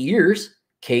 20 years,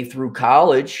 K through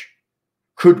college.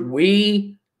 Could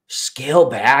we scale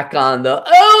back on the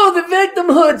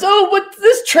victimhoods? Oh, what's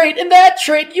this trait and that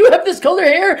trait? You have this color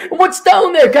hair. And what's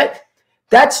down there?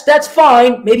 That's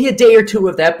fine. Maybe a day or two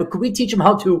of that. But could we teach them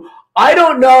how to, I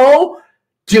don't know,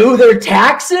 do their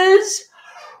taxes,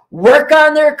 work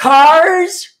on their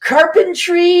cars,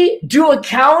 carpentry, do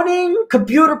accounting,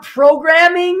 computer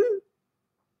programming?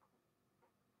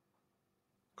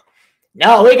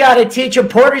 No, we got to teach them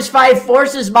Porter's 5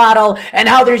 Forces model and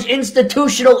how there's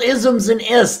institutional isms and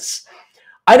ists.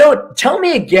 Tell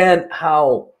me again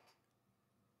how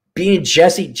being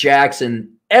Jesse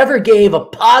Jackson ever gave a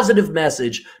positive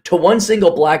message to one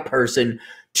single black person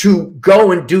to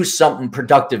go and do something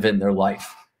productive in their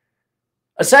life.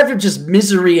 Aside from just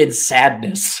misery and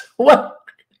sadness. What?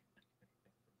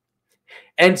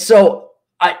 And so,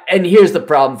 here's the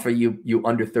problem for you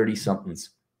under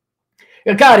 30-somethings.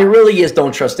 God, it really is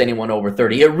don't trust anyone over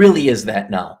 30. It really is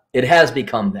that now. It has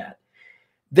become that.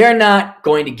 They're not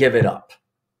going to give it up.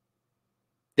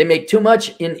 They make too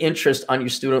much in interest on your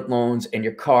student loans and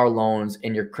your car loans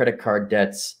and your credit card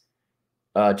debts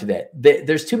to that.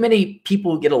 There's too many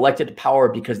people who get elected to power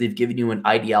because they've given you an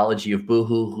ideology of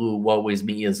boo-hoo-hoo, woe is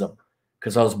me-ism,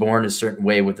 because I was born a certain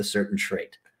way with a certain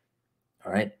trait.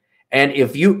 All right? And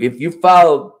if you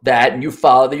follow that and you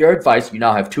follow your advice, you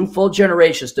now have 2 full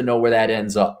generations to know where that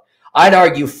ends up. I'd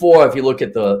argue 4 if you look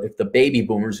at the baby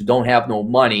boomers who don't have no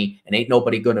money and ain't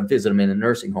nobody going to visit them in a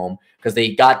nursing home because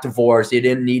they got divorced. They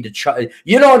didn't need a child.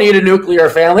 You don't need a nuclear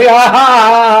family. Ha ha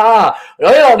ha ha. You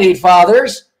don't need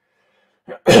fathers.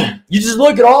 You just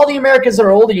look at all the Americans that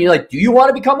are old and you're like, do you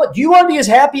want to be as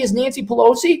happy as Nancy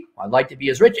Pelosi? I'd like to be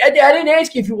as rich. I didn't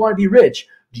ask you if you want to be rich.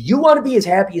 Do you want to be as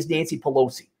happy as Nancy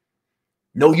Pelosi?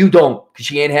 No, you don't, because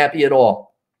she ain't happy at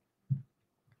all.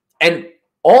 And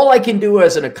all I can do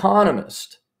as an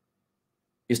economist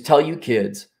is tell you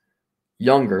kids,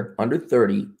 younger, under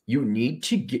 30, you need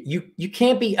to get, you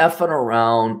can't be effing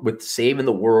around with saving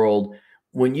the world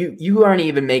when you aren't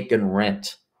even making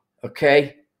rent,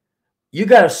 okay? You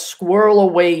got to squirrel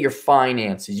away your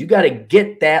finances. You got to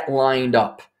get that lined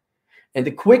up. And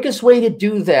the quickest way to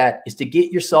do that is to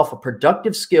get yourself a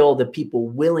productive skill that people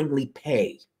willingly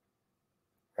pay,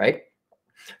 right?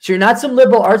 So you're not some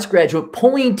liberal arts graduate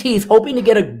pulling teeth, hoping to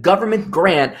get a government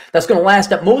grant that's going to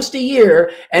last at most a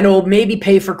year and it will maybe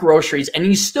pay for groceries, and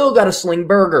you still got to sling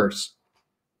burgers.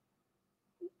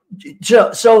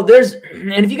 So there's,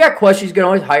 and if you got questions, you can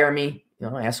always hire me,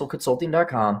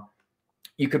 assholeconsulting.com.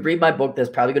 You could read my book. That's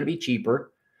probably going to be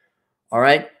cheaper. All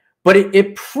right. But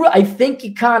I think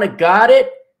you kind of got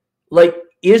it. Like,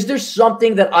 is there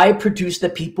something that I produce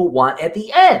that people want at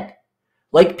the end?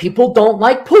 Like, people don't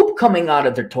like poop coming out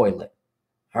of their toilet.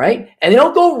 All right. And they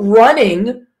don't go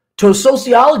running to a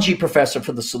sociology professor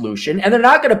for the solution. And they're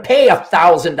not going to pay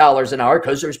 $1,000 an hour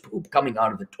because there's poop coming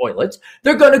out of the toilets.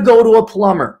 They're going to go to a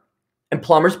plumber. And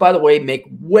plumbers, by the way, make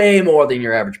way more than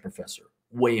your average professor.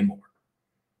 Way more.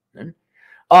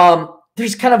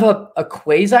 There's kind of a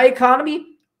quasi-economy.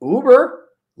 Uber,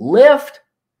 Lyft,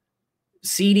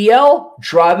 CDL,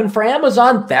 driving for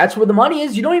Amazon. That's where the money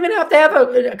is. You don't even have to have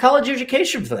a college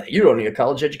education for that. You don't need a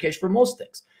college education for most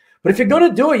things. But if you're going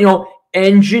to do it,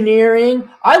 engineering.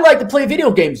 I like to play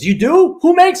video games. You do?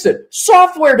 Who makes it?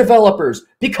 Software developers.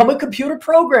 Become a computer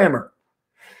programmer.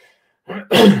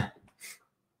 But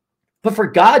for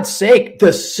God's sake,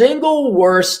 the single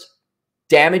worst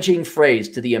damaging phrase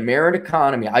to the American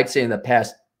economy, I'd say in the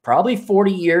past probably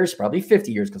 40 years, probably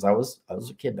 50 years, because I was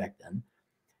a kid back then,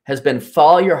 has been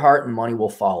follow your heart and money will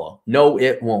follow. No,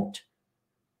 it won't.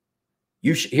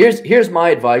 Here's my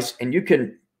advice, and you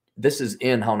can, this is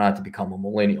in How Not to Become a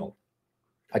Millennial.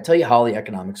 I tell you how the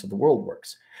economics of the world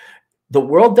works. The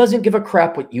world doesn't give a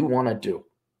crap what you want to do.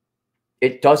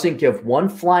 It doesn't give one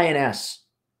flying S.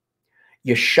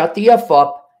 You shut the F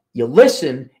up, you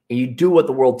listen, and you do what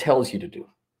the world tells you to do.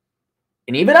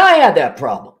 And even I had that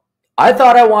problem. I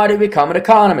thought I wanted to become an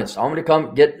economist. I wanted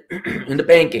to get into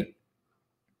banking.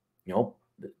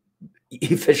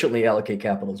 Efficiently allocate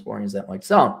capital, as boring as that might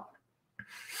sound.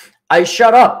 I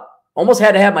shut up. Almost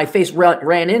had to have my face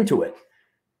ran into it.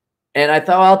 And I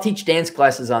thought, I'll teach dance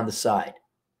classes on the side.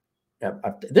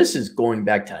 This is going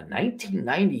back to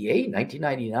 1998,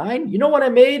 1999. You know what I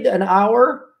made an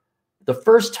hour? The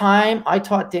first time I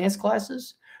taught dance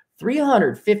classes?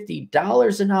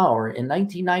 $350 an hour in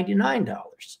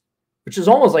 $1999, which is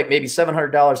almost like maybe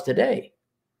 $700 today.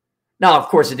 Now, of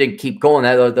course, it didn't keep going.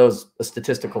 That was a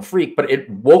statistical freak, but it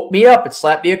woke me up. It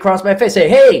slapped me across my face. Say,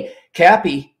 hey,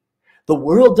 Cappy, the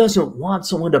world doesn't want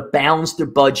someone to balance their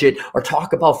budget or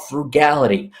talk about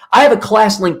frugality. I have a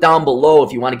class link down below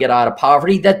if you want to get out of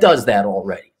poverty. That does that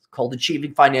already. It's called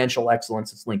Achieving Financial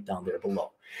Excellence. It's linked down there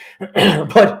below.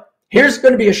 But here's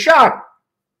going to be a shock.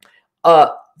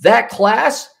 That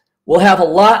class will have a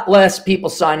lot less people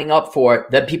signing up for it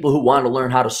than people who want to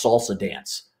learn how to salsa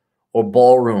dance or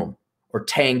ballroom or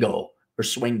tango or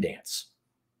swing dance.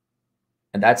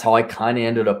 And that's how I kind of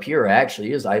ended up here,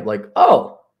 actually, is I'm like,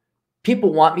 oh,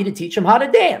 people want me to teach them how to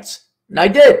dance. And I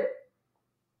did.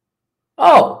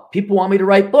 Oh, people want me to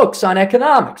write books on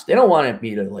economics. They don't want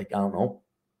me to,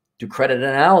 do credit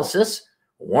analysis.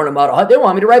 Warn them about they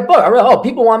want me to write books. Oh,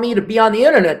 people want me to be on the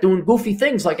internet doing goofy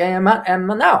things like I am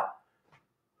now.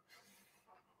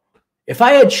 If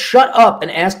I had shut up and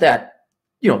asked that,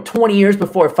 20 years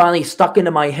before it finally stuck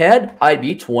into my head, I'd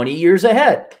be 20 years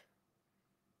ahead.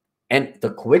 And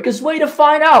the quickest way to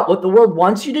find out what the world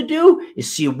wants you to do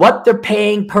is see what they're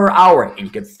paying per hour. And you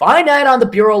can find that on the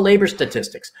Bureau of Labor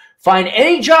Statistics. Find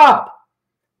any job.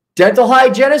 Dental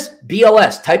hygienist,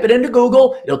 BLS. Type it into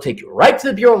Google. It'll take you right to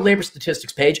the Bureau of Labor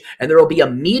Statistics page, and there will be a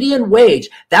median wage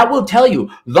that will tell you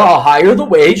the higher the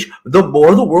wage, the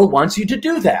more the world wants you to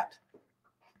do that.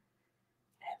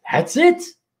 And that's it.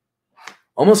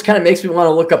 Almost kind of makes me want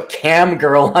to look up Cam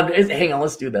Girl. Hang on,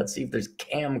 let's do that. See if there's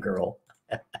Cam Girl.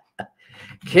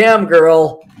 Cam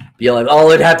Girl. Be like,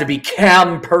 oh, it'd have to be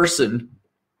Cam Person.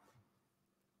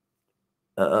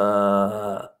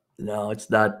 No, it's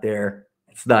not there.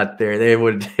 It's not there. They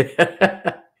would.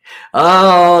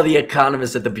 Oh, the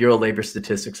economists at the Bureau of Labor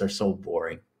Statistics are so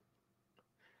boring.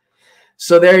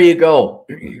 So there you go.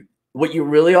 What you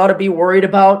really ought to be worried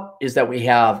about is that we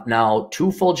have now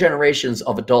 2 full generations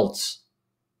of adults,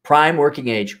 prime working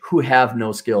age, who have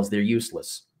no skills. They're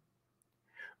useless.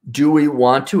 Do we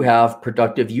want to have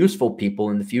productive, useful people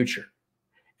in the future?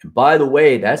 And by the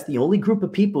way, that's the only group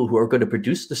of people who are going to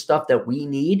produce the stuff that we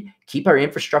need, keep our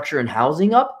infrastructure and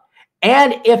housing up.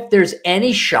 And if there's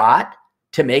any shot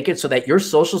to make it so that your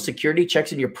Social Security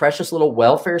checks in your precious little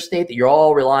welfare state that you're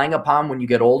all relying upon when you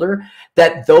get older,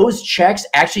 that those checks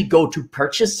actually go to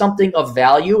purchase something of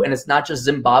value, and it's not just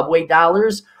Zimbabwe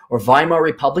dollars or Weimar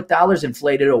Republic dollars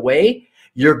inflated away,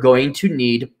 you're going to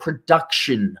need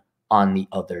production on the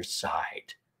other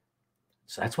side.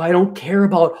 So that's why I don't care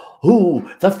about, ooh,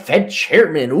 the Fed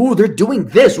chairman, ooh, they're doing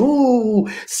this, ooh,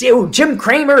 see, Jim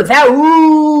Cramer, that,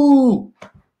 ooh.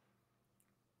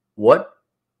 What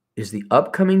is the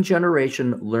upcoming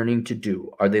generation learning to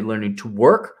do? Are they learning to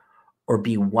work or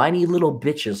be whiny little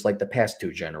bitches like the past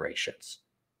 2 generations?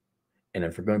 And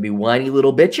if we're going to be whiny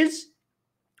little bitches,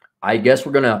 I guess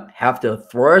we're going to have to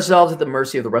throw ourselves at the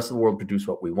mercy of the rest of the world, produce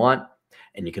what we want,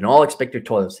 and you can all expect your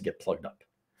toilets to get plugged up.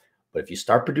 But if you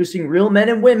start producing real men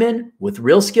and women with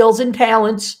real skills and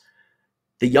talents,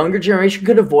 the younger generation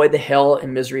could avoid the hell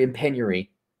and misery and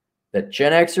penury that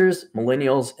Gen Xers,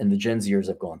 millennials, and the Gen Zers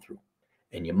have gone through.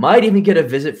 And you might even get a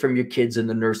visit from your kids in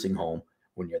the nursing home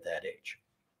when you're that age.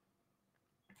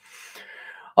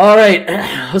 All right,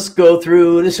 let's go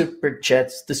through the super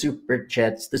chats, the super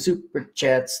chats, the super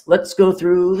chats. Let's go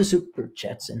through the super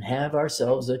chats and have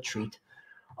ourselves a treat.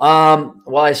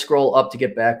 While I scroll up to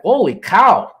get back, holy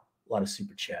cow, a lot of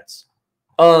super chats.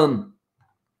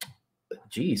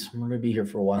 Geez, I'm gonna be here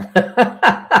for a while.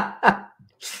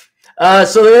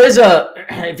 So there is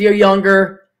if you're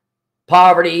younger,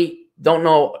 poverty, don't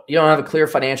know, you don't have a clear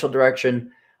financial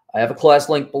direction, I have a class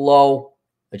link below,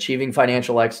 Achieving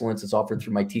Financial Excellence. It's offered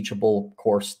through my Teachable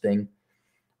course thing.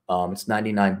 It's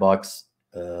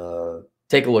 $99.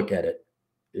 Take a look at it.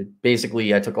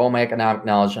 Basically, I took all my economic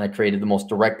knowledge and I created the most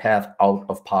direct path out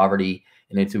of poverty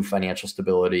and into financial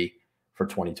stability for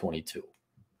 2022.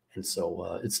 And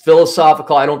so it's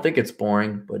philosophical. I don't think it's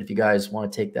boring, but if you guys want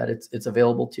to take that, it's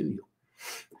available to you.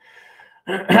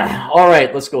 All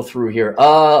right, let's go through here.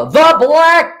 The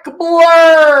Black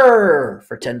Blur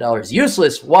for $10.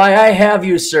 Useless. Why, I have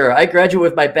you, sir. I graduated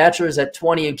with my bachelor's at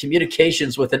 20 in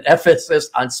communications with an emphasis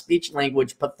on speech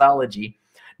language pathology.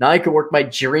 Now I can work my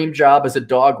dream job as a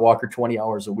dog walker 20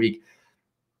 hours a week.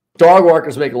 Dog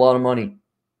walkers make a lot of money.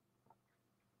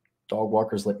 Dog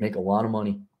walkers make a lot of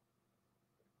money.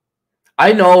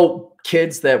 I know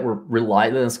kids that were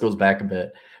reliable. This goes back a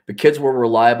bit. But kids were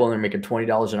reliable and they're making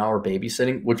 $20 an hour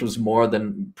babysitting, which was more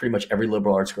than pretty much every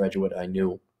liberal arts graduate I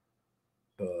knew.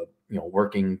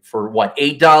 Working for what,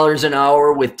 $8 an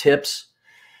hour with tips.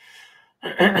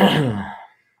 So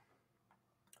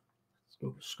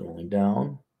scrolling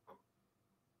down.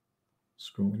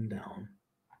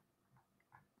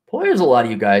 Boy, there's a lot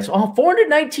of you guys. Oh,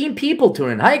 419 people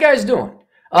tuning in. How you guys doing?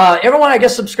 Everyone, I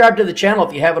guess, subscribe to the channel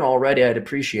if you haven't already. I'd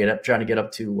appreciate it. I'm trying to get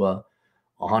up to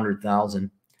 100,000.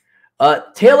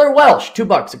 Taylor Welsh,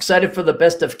 $2. Excited for the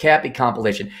Best of Cappy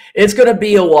compilation. It's going to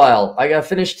be a while. I got to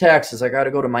finish taxes. I got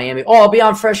to go to Miami. Oh, I'll be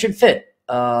on Fresh and Fit.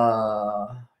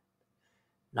 9th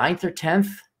or 10th.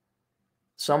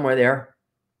 Somewhere there.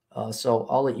 So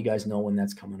I'll let you guys know when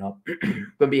that's coming up. Going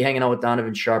to be hanging out with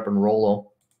Donovan Sharp and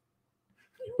Rollo.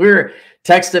 We were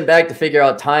texting back to figure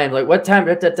out time. Like, what time?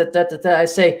 I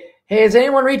say, hey, has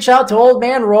anyone reached out to old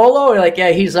man Rollo? Like,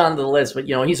 yeah, he's on the list, but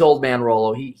he's old man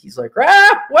Rollo. He's like,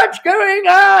 what's going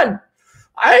on?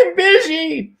 I'm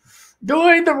busy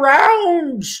doing the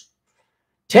rounds.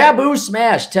 Taboo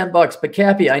Smash, $10. But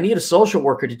Cappy, I need a social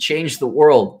worker to change the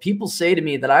world. People say to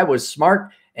me that I was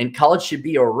smart and college should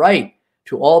be a right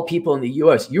to all people in the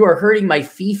U.S. You are hurting my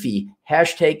Fifi.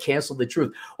 Hashtag cancel the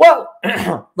truth. Well,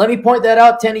 let me point that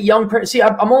out to any young person. See,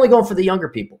 I'm only going for the younger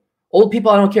people. Old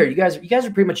people, I don't care. You guys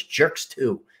are pretty much jerks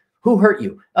too. Who hurt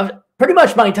you? Pretty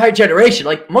much my entire generation.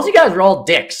 Like, most of you guys are all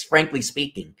dicks, frankly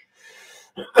speaking.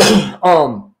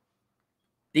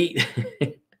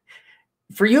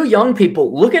 For you young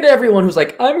people, look at everyone who's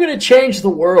like, I'm going to change the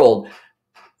world.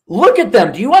 Look at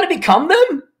them. Do you want to become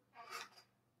them?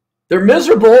 They're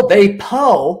miserable. They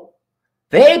po.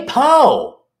 They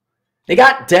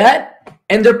got debt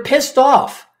and they're pissed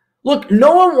off. Look,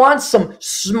 no one wants some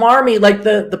smarmy, like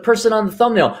the person on the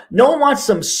thumbnail. No one wants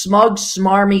some smug,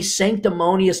 smarmy,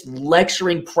 sanctimonious,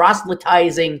 lecturing,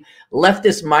 proselytizing,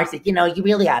 leftist marks that, you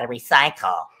really ought to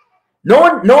recycle.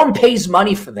 No one pays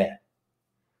money for that.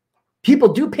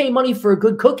 People do pay money for a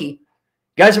good cookie.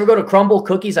 You guys ever go to Crumble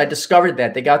Cookies? I discovered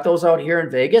that. They got those out here in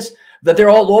Vegas, that they're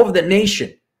all over the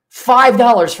nation.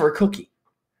 $5 for a cookie.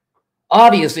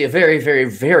 Obviously a very, very,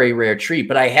 very rare treat,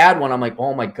 but I had one. I'm like,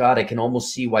 oh my God, I can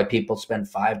almost see why people spend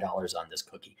 $5 on this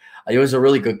cookie. It was a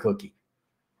really good cookie.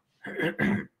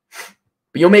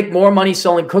 But you'll make more money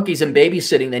selling cookies and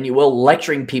babysitting than you will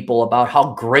lecturing people about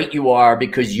how great you are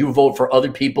because you vote for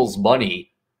other people's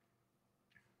money.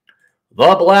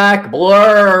 The Black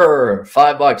Blur,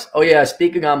 $5. Oh yeah,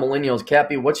 speaking on millennials,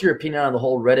 Cappy, what's your opinion on the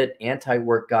whole Reddit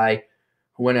anti-work guy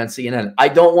who went on CNN? I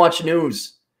don't watch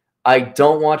news. I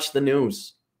don't watch the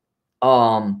news.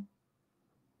 I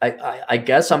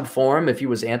guess I'm for him if he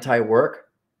was anti-work.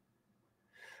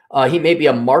 He may be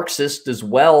a Marxist as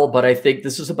well, but I think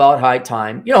this is about high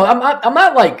time. You know, I'm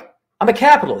not like, I'm a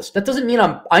capitalist. That doesn't mean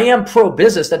I am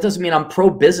pro-business. That doesn't mean I'm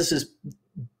pro-businesses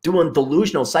doing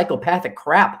delusional psychopathic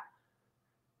crap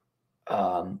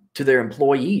to their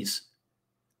employees.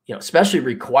 You know, especially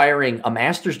requiring a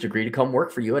master's degree to come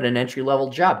work for you at an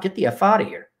entry-level job. Get the F out of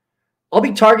here. I'll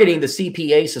be targeting the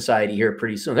CPA Society here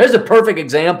pretty soon. There's a perfect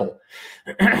example.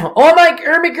 Oh my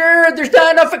God, there's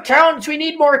not enough accountants. We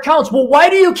need more accountants. Well, why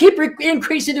do you keep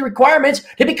increasing the requirements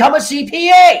to become a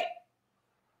CPA?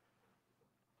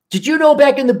 Did you know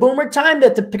back in the boomer time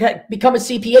that to become a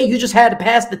CPA, you just had to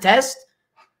pass the test?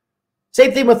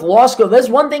 Same thing with law school. There's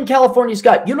one thing California's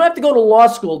got. You don't have to go to law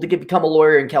school to become a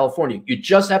lawyer in California. You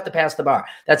just have to pass the bar.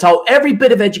 That's how every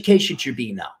bit of education should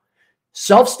be now.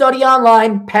 Self-study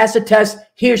online, pass a test,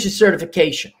 here's your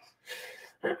certification.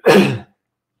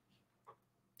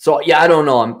 So yeah, I don't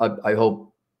know. I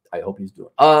hope he's doing.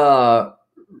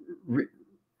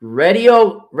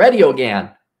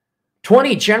 Radiogan,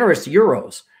 20 generous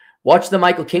euros. Watched the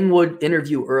Michael Kingwood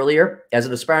interview earlier. As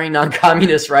an aspiring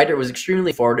non-communist writer, it was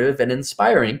extremely informative and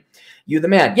inspiring. You the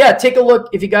man. Yeah, take a look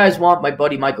if you guys want. My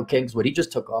buddy Michael Kingswood. He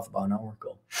just took off about an hour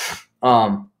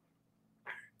ago.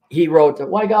 He wrote,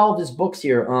 well, I got all of his books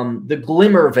here. The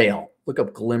Glimmer Veil. Look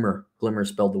up Glimmer. Glimmer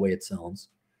spelled the way it sounds.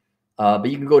 But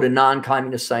you can go to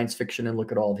non-communist science fiction and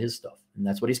look at all of his stuff. And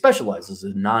that's what he specializes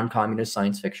in, non-communist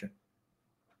science fiction.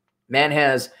 Man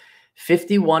has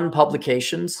 51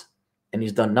 publications, and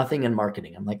he's done nothing in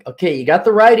marketing. I'm like, okay, you got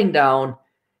the writing down.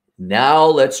 Now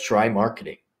let's try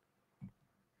marketing.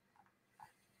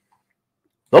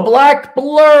 The Black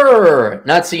Blur.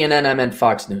 Not CNN, I meant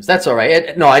Fox News. That's all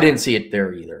right. No, I didn't see it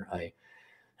there either. I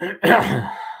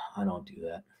don't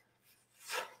do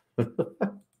that.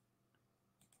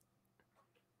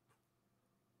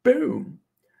 Boom.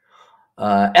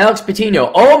 Alex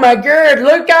Patino. Oh my God,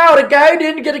 look out. A guy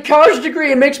didn't get a college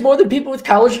degree and makes more than people with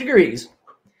college degrees.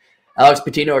 Alex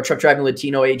Patino, a truck driving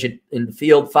Latino agent in the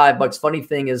field, $5. Funny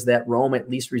thing is that Rome at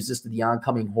least resisted the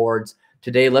oncoming hordes.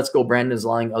 Today, Let's Go Brandon is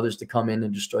allowing others to come in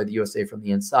and destroy the USA from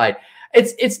the inside.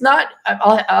 It's not.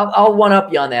 I'll one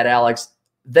up you on that, Alex.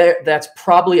 That's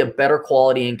probably a better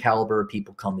quality and caliber of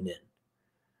people coming in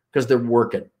because they're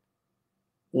working.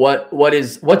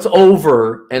 What's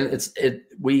over, and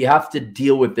we have to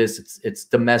deal with this. It's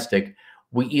domestic.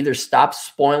 We either stop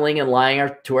spoiling and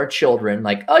lying to our children,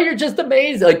 like, oh, you're just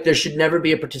amazing. Like, there should never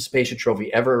be a participation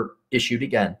trophy ever issued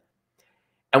again.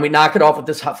 And we knock it off with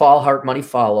this fall, heart, money,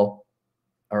 follow.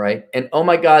 All right. And oh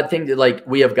my God, like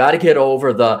we have got to get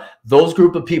over those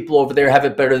group of people over there have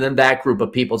it better than that group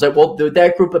of people. It's like, well,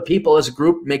 that group of people as a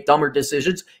group make dumber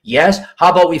decisions. Yes. How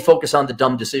about we focus on the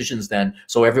dumb decisions then,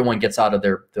 so everyone gets out of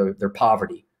their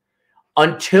poverty?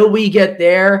 Until we get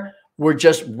there, we're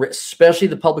just, especially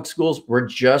the public schools, we're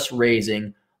just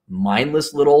raising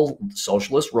mindless little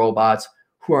socialist robots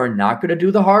who are not going to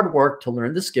do the hard work to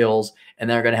learn the skills, and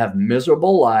they're going to have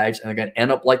miserable lives, and they're going to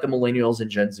end up like the millennials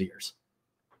and Gen Zers.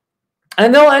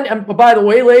 And they'll end, and by the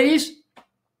way, ladies,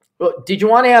 did you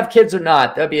want to have kids or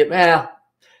not? That'd be a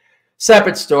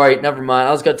separate story. Never mind.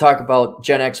 I was going to talk about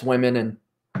Gen X women and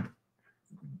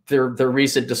their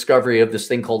recent discovery of this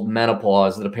thing called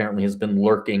menopause that apparently has been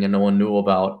lurking and no one knew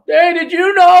about. Hey, did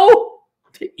you know?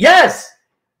 Yes.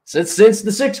 Since the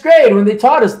 6th grade when they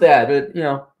taught us that. But, you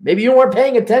know, maybe you weren't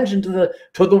paying attention to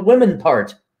the women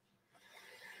part.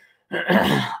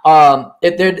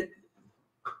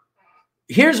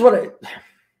 Here's what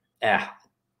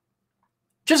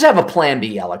just have a plan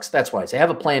B, Alex. That's why I say have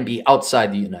a plan B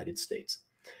outside the United States.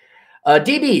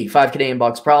 DB, 5 Canadian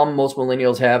bucks. Problem most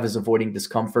millennials have is avoiding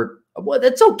discomfort. Well,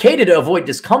 it's okay to avoid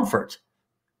discomfort,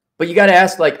 but you got to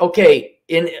ask, like, okay,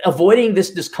 in avoiding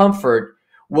this discomfort,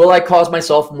 will I cause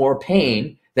myself more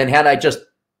pain than had I just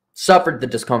suffered the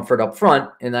discomfort up front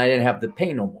and I didn't have the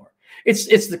pain no more?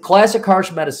 It's the classic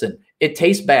harsh medicine. It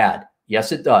tastes bad.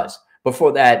 Yes, it does.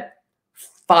 Before that,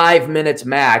 5 minutes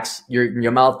max, your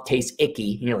mouth tastes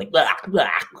icky, and you're like, blah, blah,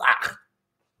 blah.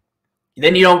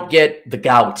 Then you don't get the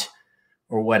gout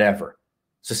or whatever.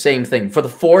 It's the same thing. For the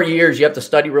 4 years you have to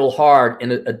study real hard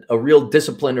in a real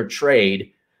discipline or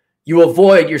trade, you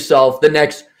avoid yourself the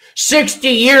next 60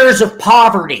 years of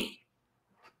poverty,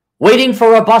 waiting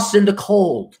for a bus in the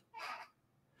cold.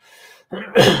 But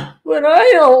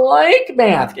I don't like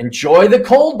math. Enjoy the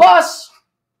cold bus.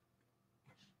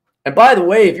 And by the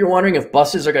way, if you're wondering if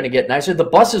buses are going to get nicer, the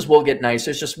buses will get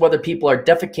nicer. It's just whether people are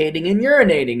defecating and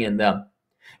urinating in them.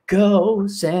 Go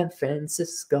San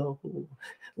Francisco,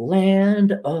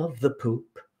 land of the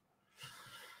poop.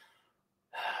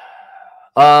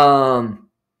 Our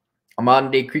modern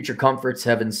day creature comforts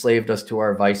have enslaved us to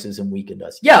our vices and weakened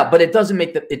us. Yeah, but it doesn't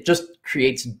make it just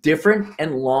creates different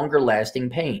and longer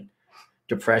lasting pain.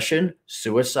 Depression,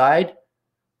 suicide.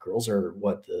 Girls are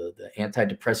what the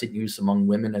antidepressant use among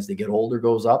women as they get older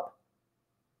goes up.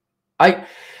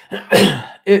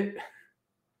 It's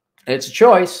a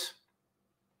choice.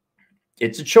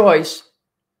 It's a choice.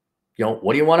 You know,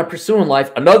 what do you want to pursue in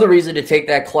life? Another reason to take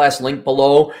that class link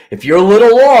below. If you're a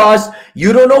little lost,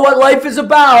 you don't know what life is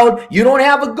about, you don't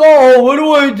have a goal, what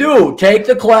do I do? Take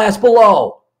the class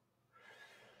below.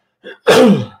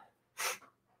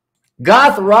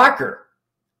 Goth Rocker,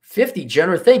 50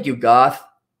 Jenner. Thank you, Goth.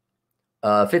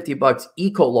 50 bucks.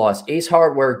 Eco Loss, Ace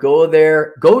Hardware. Go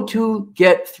there. Go to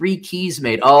get 3 keys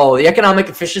made. Oh, the economic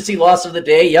efficiency loss of the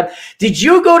day. Yep. Did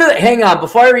you go to hang on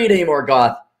before I read any more,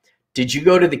 Goth? Did you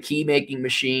go to the key making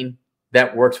machine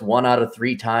that works 1 out of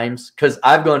 3 times? Because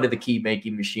I've gone to the key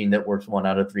making machine that works 1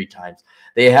 out of 3 times.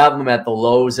 They have them at the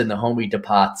Lowe's and the Home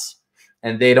Depots,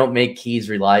 and they don't make keys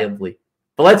reliably.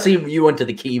 But let's see if you went to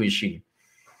the key machine.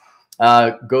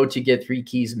 Go to get 3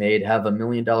 keys made. Have $1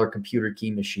 million computer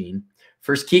key machine.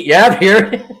 First key, yeah,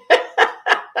 here.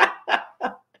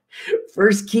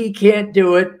 First key can't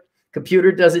do it.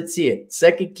 Computer doesn't see it.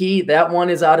 Second key, that one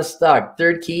is out of stock.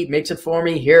 Third key makes it for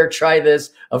me. Here, try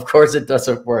this. Of course, it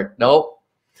doesn't work. Nope.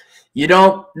 You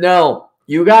don't know.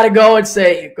 You got to go and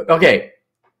say, okay,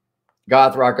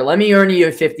 Goth Rocker, let me earn you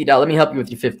 $50. Let me help you with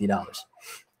your $50.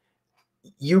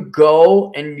 You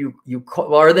go and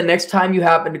or the next time you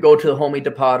happen to go to the Home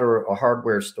Depot or a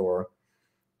hardware store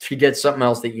to get something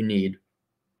else that you need,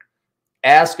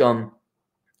 ask them,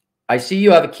 I see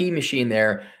you have a key machine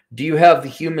there. Do you have the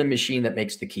human machine that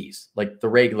makes the keys, like the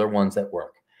regular ones that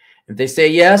work? If they say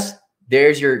yes,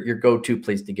 there's your go-to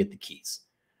place to get the keys.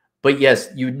 But yes,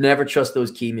 you'd never trust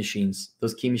those key machines.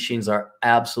 Those key machines are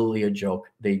absolutely a joke.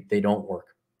 They don't work.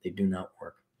 They do not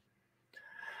work.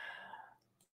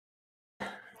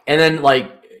 And then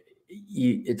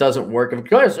it doesn't work. Of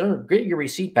course, get your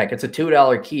receipt back. It's a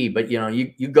 $2 key, but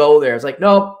you go there. It's like,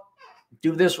 nope,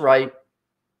 do this right.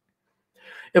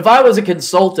 If I was a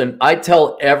consultant, I'd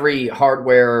tell every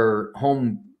hardware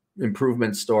home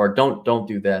improvement store, don't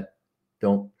do that.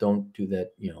 Don't do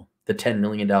that, the $10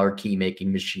 million key making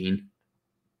machine.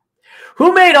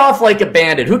 Who made off like a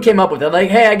bandit? Who came up with it? Like,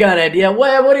 hey, I got an idea.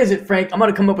 Well, what is it, Frank? I'm going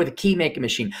to come up with a key making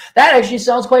machine. That actually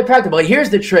sounds quite practical. Here's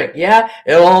the trick. Yeah,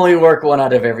 it'll only work 1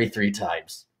 out of every 3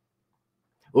 times.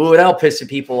 Ooh, that'll piss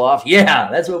people off.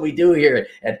 Yeah, that's what we do here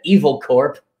at Evil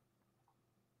Corp.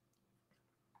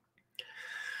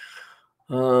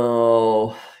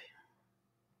 Oh,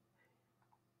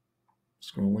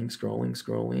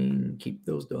 scrolling. Keep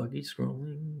those doggies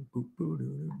scrolling.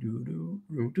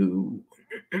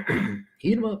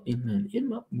 Eat them up,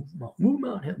 move them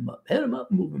up, head them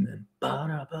up, move them in.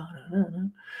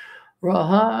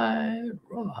 Rawhide.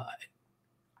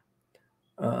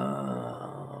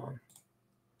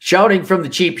 Shouting from the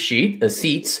cheap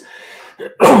seats.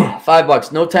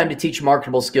 $5. No time to teach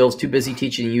marketable skills. Too busy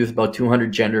teaching youth about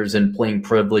 200 genders and playing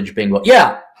privilege bingo.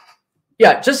 Yeah.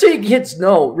 Just so you kids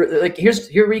know, like here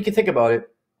where you can think about it.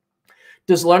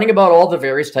 Does learning about all the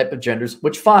various type of genders,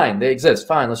 which fine, they exist.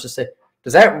 Fine, let's just say,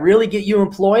 does that really get you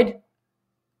employed?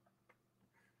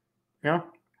 I'd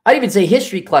even say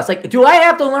history class. Like, do I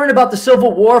have to learn about the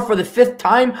Civil War for the 5th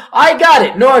time? I got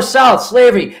it. North, South,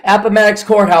 slavery, Appomattox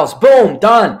Courthouse. Boom,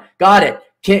 done. Got it.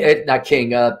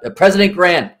 President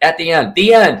Grant at the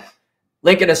end.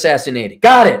 Lincoln assassinated.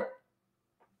 Got it.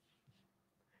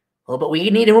 Well, but we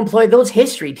need to employ those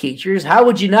history teachers. How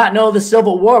would you not know the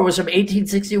Civil War was from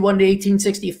 1861 to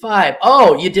 1865?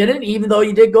 Oh, you didn't, even though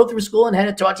you did go through school and had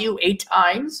it taught to you 8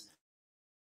 times?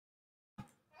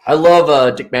 I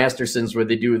love Dick Masterson's where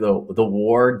they do the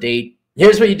war date.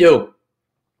 Here's what you do.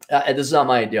 This is not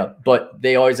my idea, but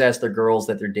they always ask their girls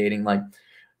that they're dating, like,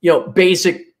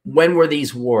 basic, when were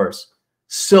these wars?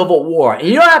 Civil War. And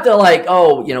you don't have to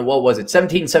what was it?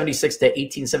 1776 to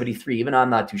 1873. Even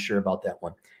I'm not too sure about that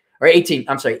one. or 18,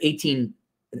 I'm sorry,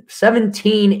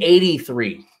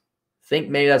 1783. I think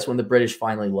maybe that's when the British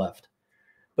finally left.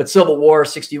 But Civil War,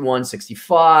 61,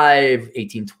 65,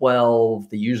 1812,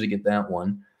 they usually get that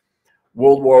one.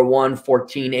 World War I,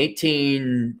 14,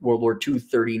 18, World War II,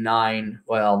 39.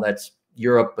 Well, that's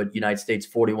Europe, but United States,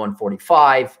 41,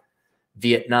 45.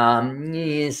 Vietnam,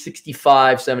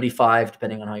 65, 75,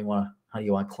 depending on how you want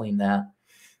to claim that.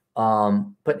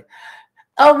 But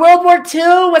World War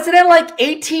II, wasn't it like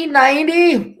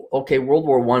 1890? Okay, World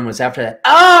War I was after that.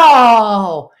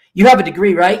 Oh, you have a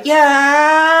degree, right?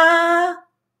 Yeah.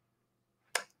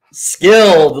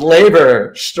 Skilled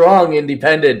labor, strong,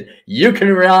 independent. You can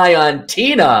rely on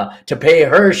Tina to pay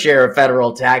her share of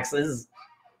federal taxes.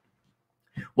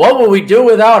 What will we do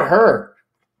without her?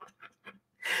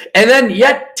 And then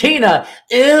yet Tina,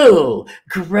 ew,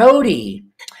 grody.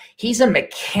 He's a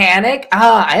mechanic.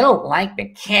 I don't like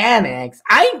mechanics.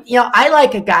 I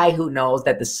like a guy who knows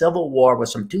that the Civil War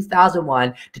was from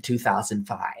 2001 to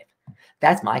 2005.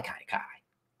 That's my kind of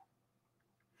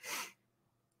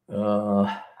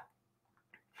guy.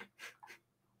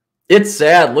 It's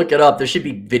sad. Look it up. There should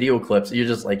be video clips. You're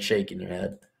just like shaking your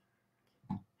head.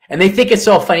 And they think it's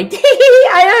so funny.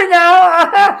 I don't know.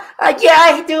 Yeah,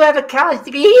 I do have a college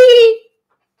degree.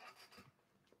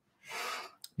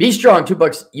 Be strong.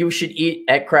 $2. You should eat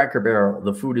at Cracker Barrel.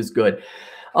 The food is good.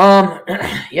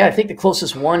 Yeah, I think the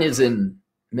closest one is in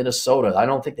Minnesota. I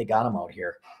don't think they got them out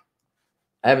here.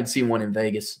 I haven't seen one in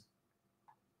Vegas.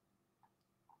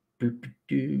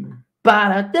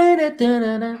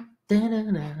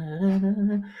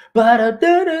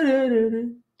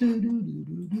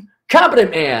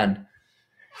 Competent man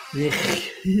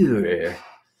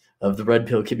of the red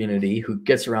pill community who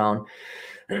gets around.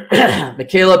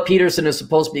 Michaela Peterson is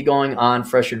supposed to be going on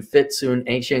Fresh and Fit soon.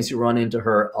 Any chance you run into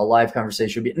her? A live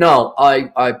conversation would be no.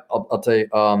 I'll tell you.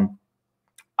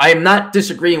 I am not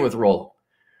disagreeing with Rollo.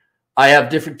 I have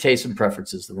different tastes and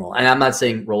preferences than Rollo, and I'm not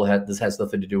saying Rollo this has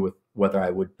nothing to do with whether I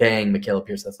would bang Michaela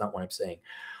Pearson. That's not what I'm saying.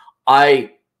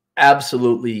 I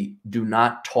absolutely do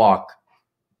not talk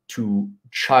to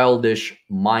childish,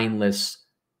 mindless,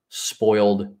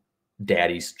 spoiled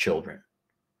daddy's children.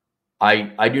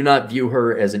 I do not view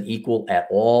her as an equal at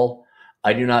all.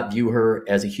 I do not view her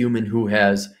as a human who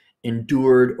has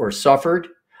endured or suffered.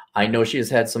 I know she has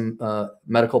had some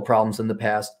medical problems in the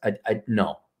past.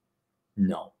 No.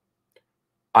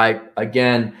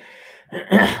 Again,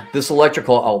 this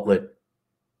electrical outlet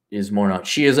is more known.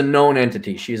 She is a known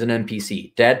entity. She's an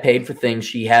NPC. Dad paid for things.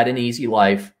 She had an easy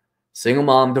life. Single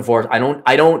mom, divorced.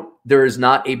 There is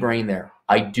not a brain there.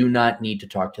 I do not need to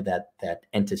talk to that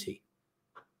entity.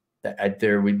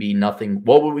 There would be nothing.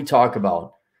 What would we talk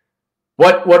about?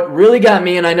 What really got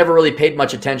me, and I never really paid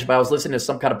much attention, but I was listening to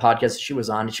some kind of podcast she was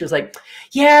on, and she was like,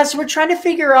 yeah, so we're trying to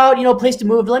figure out, a place to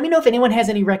move. Let me know if anyone has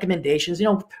any recommendations,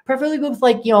 preferably with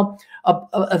like,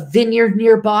 a vineyard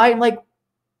nearby. I'm like,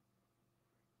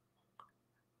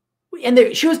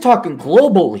 and she was talking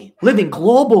globally, living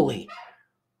globally.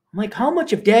 I'm like, how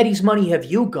much of daddy's money have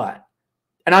you got?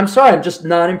 And I'm sorry, I'm just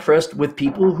not impressed with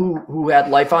people who had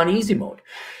life on easy mode.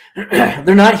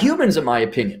 They're not humans, in my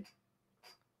opinion.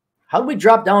 How did we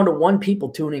drop down to 1 people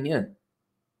tuning in?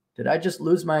 Did I just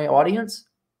lose my audience?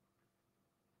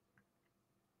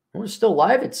 We're still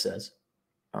live, it says.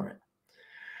 All right.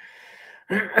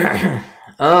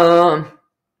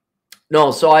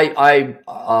 No, so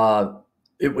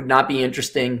it would not be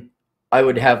interesting. I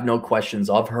would have no questions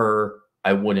of her.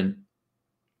 I'm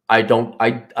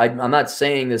not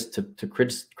saying this to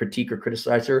critique or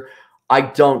criticize her. I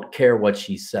don't care what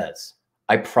she says.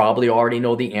 I probably already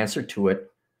know the answer to it.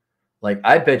 Like,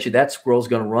 I bet you that squirrel's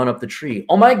going to run up the tree.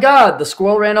 Oh my God, the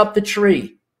squirrel ran up the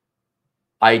tree.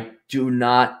 I do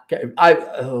not.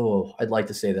 I'd like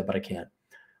to say that, but I can't.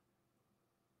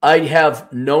 I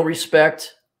have no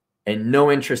respect and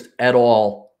no interest at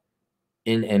all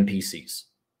in NPCs.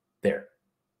 There.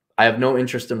 I have no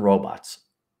interest in robots.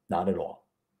 Not at all.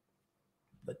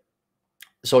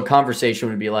 So a conversation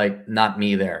would be like, not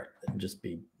me there. It'd just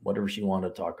be whatever she wanted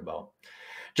to talk about.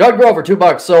 Jug Grover,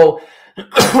 $2. So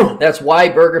that's why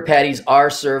burger patties are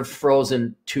served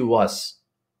frozen to us.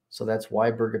 So that's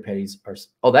why burger patties are.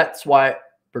 Oh, that's why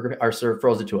burger are served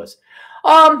frozen to us.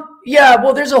 Yeah.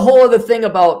 Well, there's a whole other thing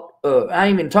about. I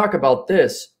didn't even talk about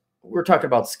this. We're talking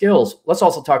about skills. Let's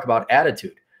also talk about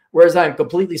attitude. Whereas I'm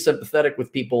completely sympathetic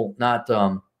with people not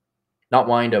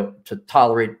wanting to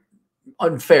tolerate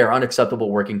unfair,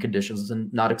 unacceptable working conditions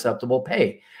and not acceptable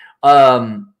pay.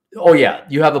 Oh yeah,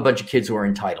 you have a bunch of kids who are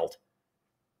entitled.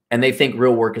 And they think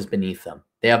real work is beneath them.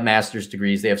 They have master's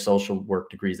degrees. They have social work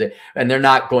degrees. And they're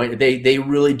not going, they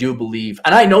really do believe.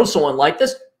 And I know someone like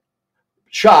this.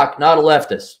 Shock, not a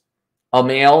leftist. A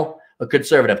male, a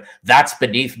conservative. That's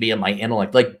beneath me and my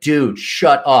intellect. Like, dude,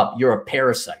 shut up. You're a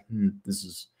parasite. This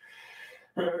is...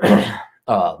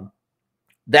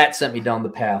 that sent me down the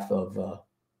path of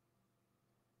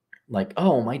like,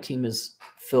 oh, my team is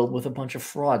filled with a bunch of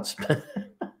frauds.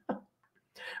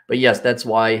 But yes, that's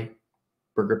why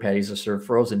burger patties are served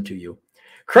frozen to you.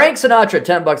 Crank Sinatra,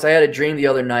 $10. I had a dream the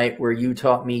other night where you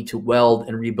taught me to weld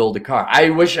and rebuild a car. I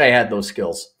wish I had those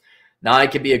skills. Now I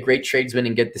could be a great tradesman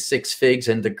and get the 6 figs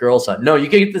and the girl son. No, you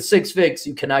can get the 6 figs.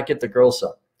 You cannot get the girl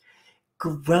son.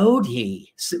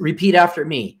 Grody. Repeat after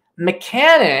me.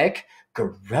 Mechanic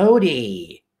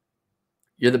Grody.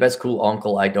 You're the best cool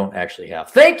uncle I don't actually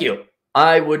have. Thank you.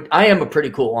 I am a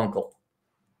pretty cool uncle.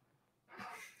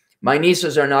 My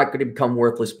nieces are not going to become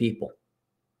worthless people.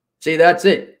 See, that's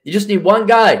it. You just need one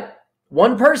guy,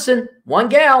 one person, one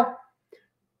gal.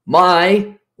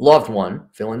 My loved one,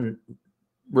 fill in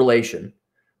relation,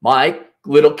 my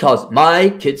little cousin, my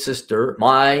kid sister,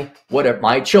 my whatever,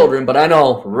 my children, but I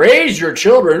know, raise your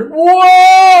children.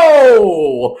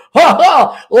 Whoa! Ha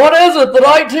ha! What is it, the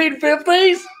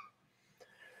 1950s?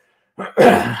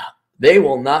 They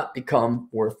will not become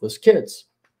worthless kids.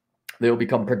 They will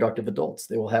become productive adults.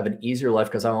 They will have an easier life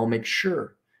because I will make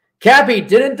sure. Cappy,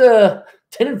 didn't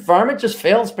Varmint just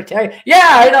fail spectacular? Yeah,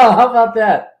 I know. How about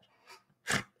that?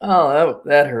 Oh,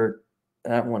 that hurt.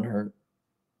 That one hurt.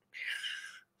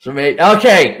 So,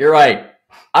 okay, you're right.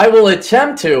 I will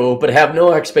attempt to, but have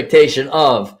no expectation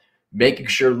of making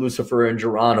sure Lucifer and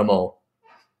Geronimo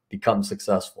become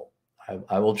successful.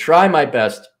 I will try my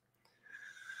best.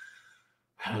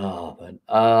 Oh, but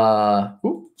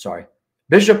sorry.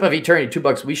 Bishop of Eternity,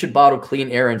 $2. We should bottle clean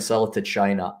air and sell it to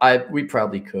China. We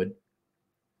probably could.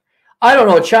 I don't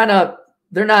know. China,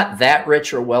 they're not that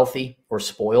rich or wealthy or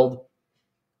spoiled.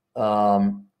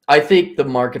 I think the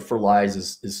market for lies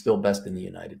is still best in the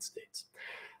United States.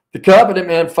 The Competent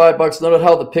Man, $5. Noted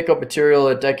how the pickup material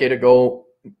a decade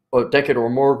or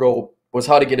more ago was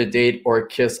how to get a date or a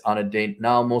kiss on a date.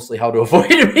 Now mostly how to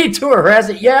avoid a Me Too or harass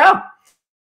it. Yeah.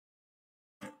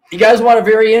 You guys want a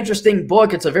very interesting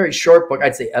book? It's a very short book.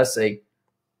 I'd say essay.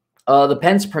 The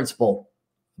Pence Principle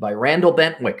by Randall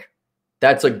Bentwick.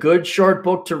 That's a good short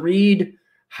book to read.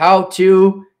 How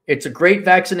to. It's a great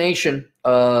vaccination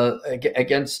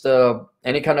against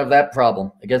any kind of that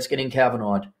problem, against getting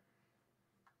Kavanaugh'd.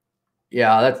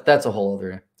 Yeah, that's a whole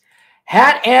other.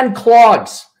 Hat and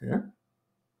clogs. Yeah.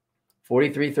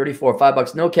 43.34,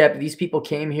 $5. No cap. These people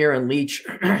came here and Leach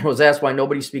was asked why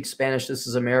nobody speaks Spanish. This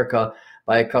is America.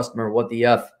 By a customer. What the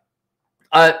F?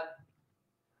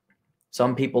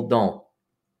 Some people don't.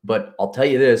 But I'll tell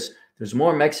you this. There's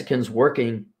more Mexicans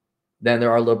working than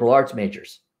there are liberal arts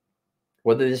majors.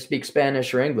 Whether they speak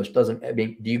Spanish or English doesn't. I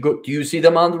mean, do you see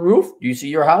them on the roof? Do you see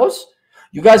your house?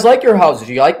 You guys like your houses?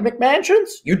 You like McMansions?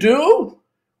 You do?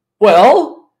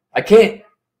 Well, I can't.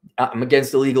 I'm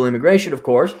against illegal immigration, of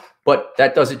course, but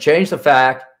that doesn't change the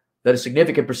fact that a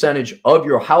significant percentage of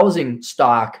your housing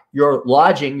stock, your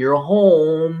lodging, your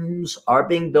homes are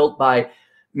being built by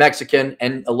Mexican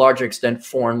and a larger extent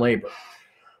foreign labor.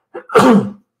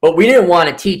 But we didn't want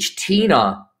to teach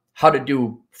Tina how to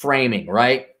do framing,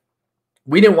 right?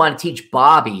 We didn't want to teach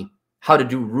Bobby how to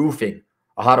do roofing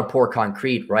or how to pour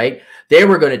concrete, right? They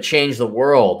were going to change the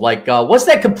world. Like, what's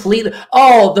that completely?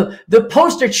 Oh, the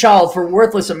poster child for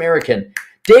worthless American,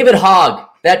 David Hogg,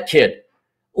 that kid.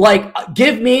 Like,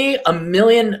 give me 1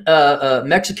 million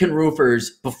Mexican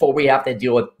roofers before we have to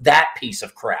deal with that piece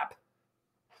of crap.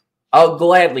 I'll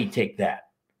gladly take that.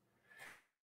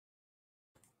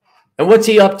 And what's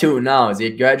he up to now? Is he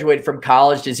graduated from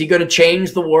college? Is he going to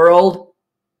change the world?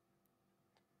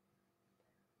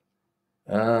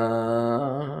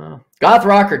 Goth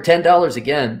Rocker, $10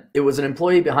 again. It was an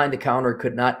employee behind the counter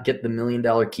could not get the $1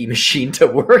 million key machine to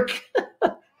work.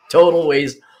 Total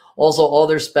waste. Also, all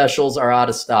their specials are out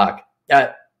of stock.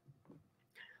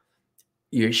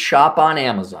 You shop on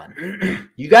Amazon.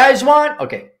 You guys want?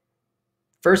 Okay.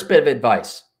 First bit of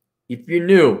advice. If you're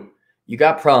new, you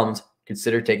got problems,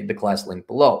 consider taking the class link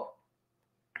below.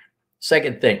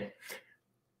 Second thing,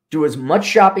 do as much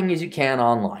shopping as you can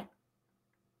online.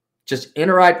 Just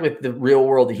interact with the real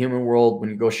world, the human world, when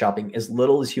you go shopping as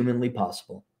little as humanly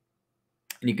possible.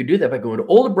 And you can do that by going to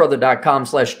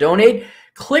olderbrother.com/donate.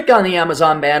 Click on the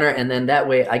Amazon banner, and then that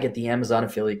way I get the Amazon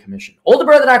affiliate commission.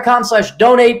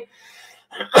 olderbrother.com/donate.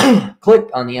 Click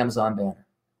on the Amazon banner.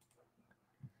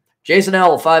 Jason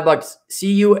L, $5.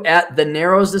 See you at the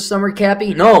Narrows this summer,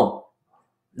 Cappy? No.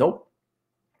 Nope.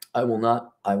 I will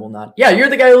not. I will not. Yeah, you're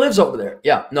the guy who lives over there.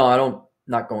 Yeah. No, I don't.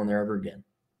 Not going there ever again.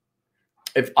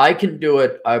 If I can do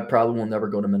it, I probably will never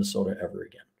go to Minnesota ever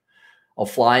again. I'll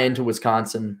fly into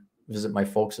Wisconsin, visit my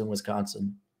folks in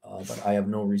Wisconsin, but I have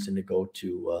no reason to go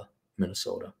to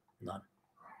Minnesota. None.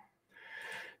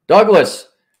 Douglas,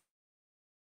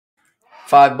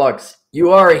 $5. You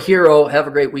are a hero. Have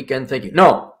a great weekend. Thank you.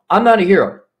 No, I'm not a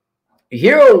hero. A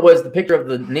hero was the picture of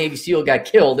the Navy SEAL got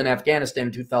killed in Afghanistan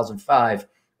in 2005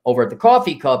 over at the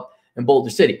Coffee Cup in Boulder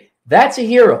City. That's a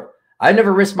hero. I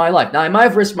never risked my life. Now, I might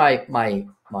have risked my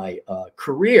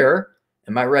career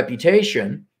and my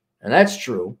reputation, and that's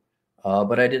true.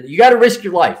 But I did. You got to risk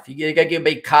your life. You got to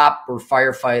be a cop or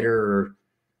firefighter or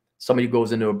somebody who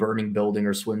goes into a burning building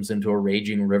or swims into a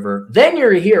raging river. Then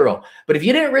you're a hero. But if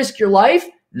you didn't risk your life,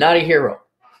 not a hero.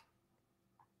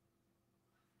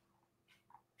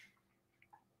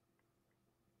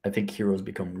 I think heroes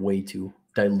become way too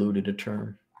diluted a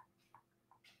term.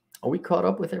 Are we caught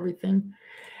up with everything?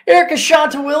 Erica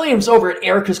Shanta Williams over at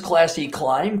Erica's Classy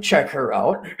Climb. Check her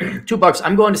out. $2.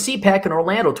 I'm going to CPAC in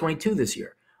Orlando 22 this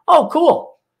year. Oh,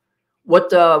 cool.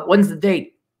 When's the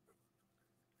date?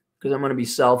 Because I'm going to be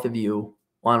south of you.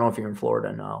 Well, I don't know if you're in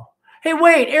Florida now. Hey,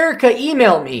 wait, Erica,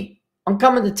 email me. I'm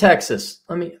coming to Texas.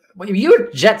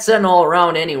 You're jet setting all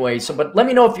around anyway, but let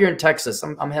me know if you're in Texas.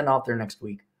 I'm heading out there next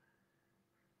week.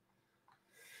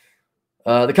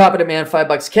 The Competent Man,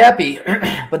 $5. Cappy,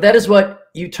 but that is what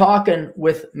you talking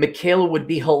with Michaela would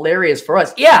be hilarious for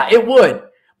us. Yeah, it would.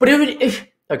 But it would,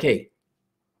 okay.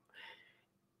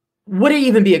 Would it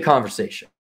even be a conversation?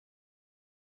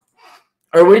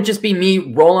 Or would it just be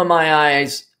me rolling my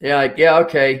eyes? Yeah, like, yeah,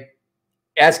 okay.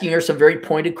 Asking her some very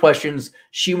pointed questions.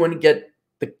 She wouldn't get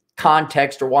the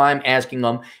context or why I'm asking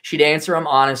them. She'd answer them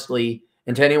honestly.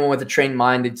 And to anyone with a trained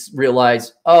mind, they'd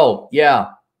realize, oh,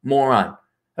 yeah, moron.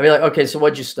 I'd be like, okay, so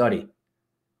what'd you study?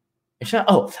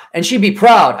 And she'd be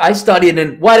proud. I studied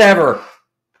in whatever.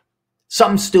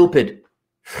 Something stupid.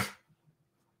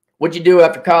 What'd you do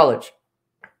after college?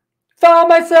 Found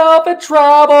myself in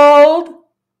trouble.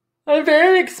 I'm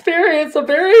very experienced. I'm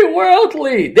very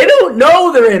worldly. They don't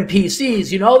know they're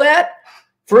NPCs. You know that?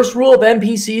 First rule of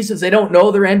NPCs is they don't know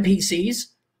they're NPCs.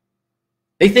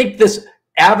 They think this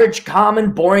average,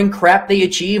 common, boring crap they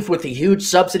achieve with a huge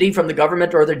subsidy from the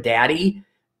government or their daddy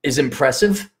is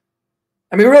impressive.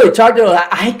 I mean, really, talk to them.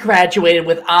 I graduated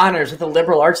with honors with a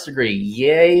liberal arts degree.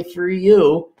 Yay for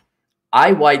you.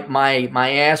 I wiped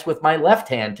my ass with my left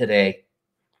hand today.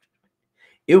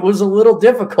 It was a little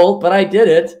difficult, but I did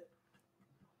it.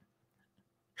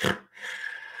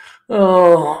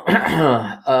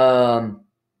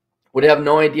 Would have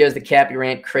no idea as the Cappy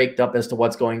rant craked up as to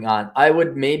what's going on. I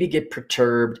would maybe get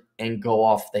perturbed and go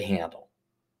off the handle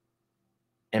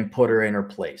and put her in her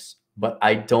place. But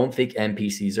I don't think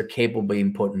NPCs are capable of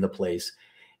being put into place.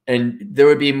 And there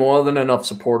would be more than enough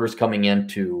supporters coming in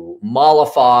to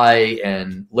mollify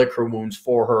and lick her wounds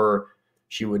for her.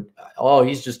 She would, oh,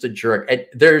 he's just a jerk.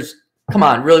 Come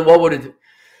on, really, what would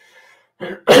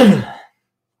it?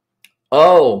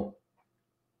 Oh,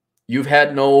 you've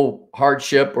had no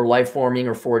hardship or life-forming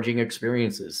or forging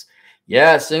experiences.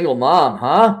 Yeah, single mom,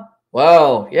 huh?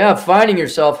 Wow, yeah, finding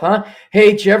yourself, huh?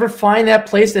 Hey, did you ever find that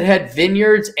place that had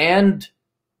vineyards and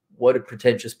what did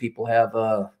pretentious people have?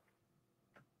 I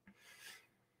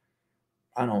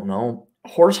don't know.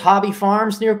 Horse hobby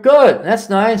farms near. Good. That's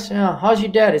nice. Yeah. How's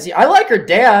your dad? I like her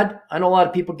dad. I know a lot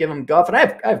of people give him guff, and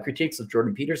I have critiques of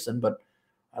Jordan Peterson, but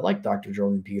I like Dr.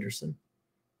 Jordan Peterson.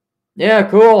 Yeah,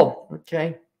 cool.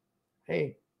 Okay.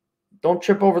 Hey, don't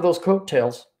trip over those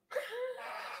coattails.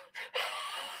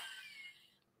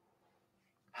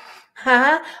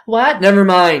 Huh? What? Never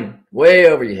mind. Way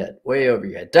over your head. Way over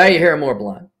your head. Dye your hair more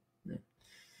blonde.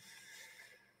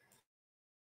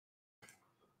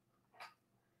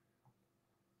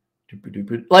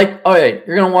 Like, okay,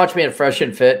 you're going to watch me at Fresh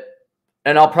and Fit,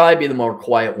 and I'll probably be the more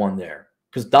quiet one there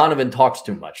because Donovan talks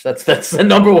too much. That's the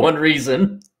number one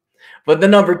reason. But the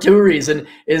number two reason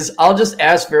is I'll just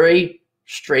ask very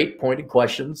straight, pointed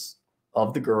questions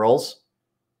of the girls,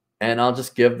 and I'll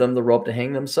just give them the rope to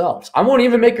hang themselves. I won't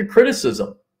even make a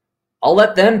criticism. I'll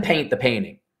let them paint the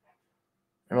painting.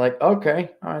 They're like,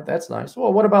 okay, all right, that's nice.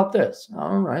 Well, what about this?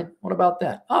 All right, what about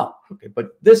that? Oh, okay, but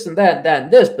this and that and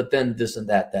this, but then this and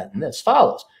that and this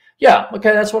follows. Yeah,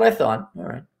 okay, that's what I thought. All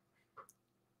right.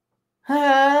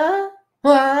 Huh?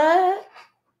 What?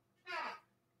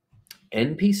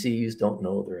 NPCs don't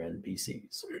know they're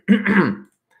NPCs.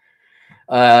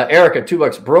 Erica,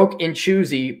 $2. Broke and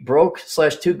choosy.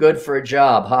 Broke/too good for a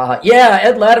job. Haha. Yeah,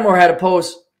 Ed Lattimore had a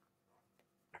post.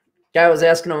 Guy was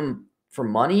asking him for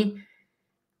money.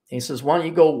 He says, why don't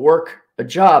you go work a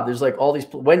job? There's like all these,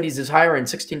 Wendy's is hiring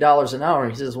 $16 an hour.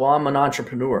 He says, well, I'm an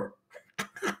entrepreneur.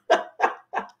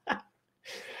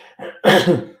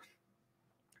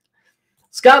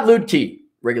 This Scott Lutke,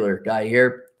 regular guy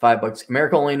here, $5.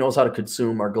 America only knows how to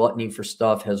consume. Our gluttony for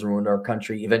stuff has ruined our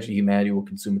country. Eventually, humanity will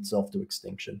consume itself to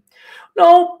extinction.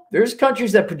 No, there's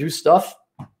countries that produce stuff,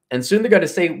 and soon they're going to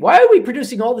say, why are we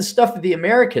producing all this stuff for the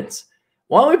Americans?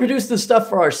 Why don't we produce this stuff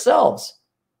for ourselves?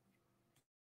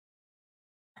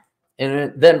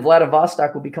 And then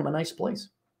Vladivostok will become a nice place.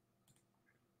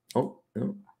 Oh.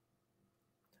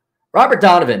 Robert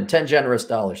Donovan, 10 generous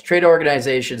dollars. Trade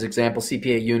organizations, example,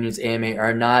 CPA unions, AMA,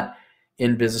 are not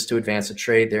in business to advance a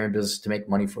trade. They're in business to make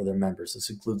money for their members. This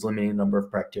includes limiting the number of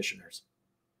practitioners.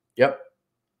 Yep.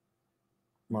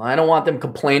 Well, I don't want them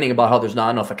complaining about how there's not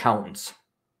enough accountants.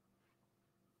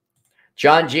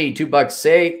 John G,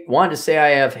 $2. Wanted to say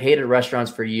I have hated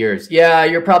restaurants for years. Yeah,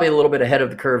 you're probably a little bit ahead of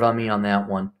the curve on me on that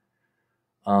one.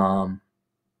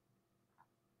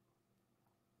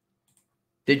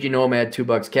 Did you know I'm at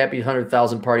 $2? Cappy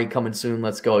 100,000 party coming soon.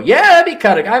 Let's go. Yeah, that'd be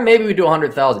kind of. Maybe we do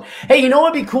 100,000. Hey, you know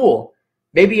what'd be cool?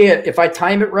 Maybe if I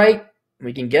time it right,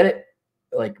 we can get it.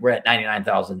 Like we're at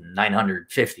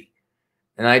 99,950,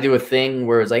 and I do a thing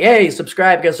where it's like, hey,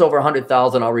 subscribe gets over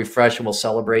 100,000. I'll refresh and we'll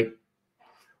celebrate.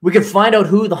 We can find out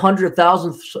who the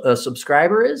 100,000th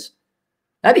subscriber is.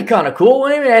 That'd be kind of cool.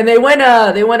 And they win.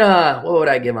 What would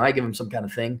I give him? I give him some kind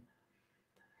of thing.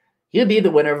 He'll be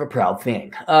the winner of a proud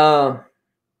thing.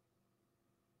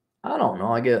 I don't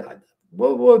know.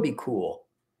 What would be cool?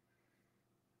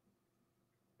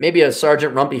 Maybe a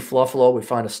Sergeant Rumpy Fluffalo. We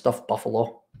find a stuffed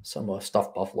buffalo. Some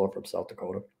stuffed buffalo from South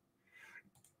Dakota.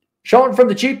 Sean from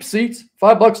the cheap seats.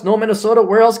 $5. No Minnesota.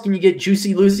 Where else can you get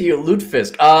Juicy Lucy or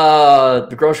Lutefisk?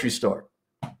 The grocery store.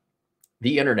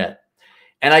 The internet.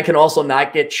 And I can also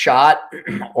not get shot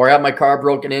or have my car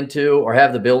broken into or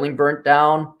have the building burnt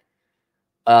down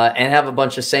and have a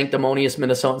bunch of sanctimonious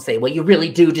Minnesotans say, well, you really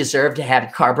do deserve to have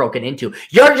a car broken into.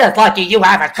 You're just lucky you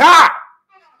have a car.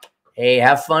 Hey,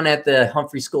 have fun at the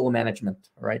Humphrey School of Management.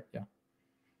 All right. Yeah.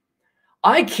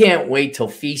 I can't wait till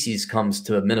feces comes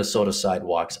to Minnesota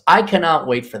sidewalks. I cannot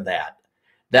wait for that.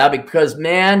 Because,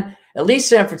 man, at least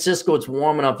San Francisco, it's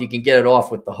warm enough you can get it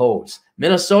off with the hose.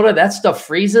 Minnesota, that stuff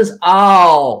freezes.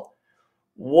 Oh,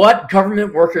 what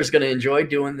government worker is going to enjoy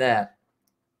doing that?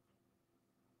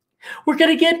 We're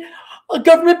going to get a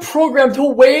government program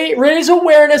to raise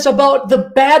awareness about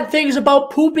the bad things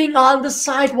about pooping on the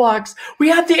sidewalks. We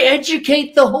have to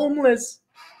educate the homeless.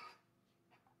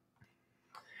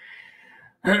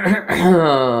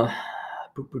 Oh,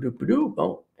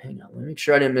 hang on. Let me make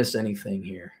sure I didn't miss anything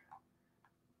here.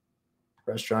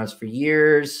 Restaurants for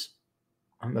years.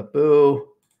 I'm a boo.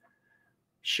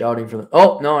 Shouting for the.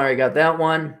 Oh, no, I already got that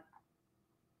one.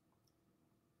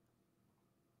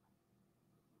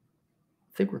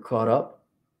 I think we're caught up.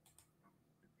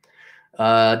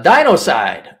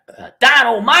 Dinocide.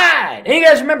 Dynamite. Hey, you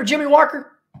guys remember Jimmy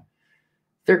Walker?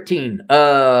 13.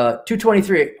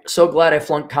 223. So glad I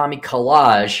flunked Kami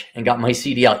Collage and got my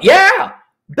CDL. Yeah!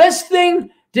 Best thing.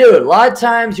 Dude, a lot of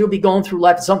times you'll be going through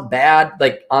life, something bad,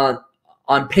 like on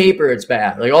paper it's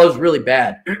bad. Like, oh, it's really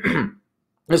bad.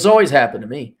 This always happened to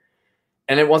me.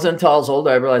 And it wasn't until I was older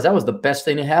I realized that was the best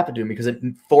thing that happened to me because it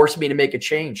forced me to make a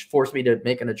change, forced me to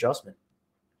make an adjustment.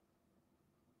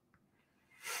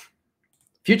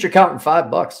 Future accountant,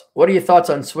 $5. What are your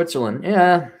thoughts on Switzerland?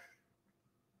 Yeah.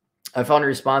 I found a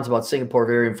response about Singapore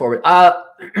very informative.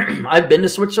 I've been to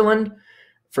Switzerland.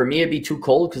 For me, it'd be too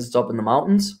cold because it's up in the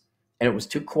mountains, and it was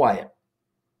too quiet.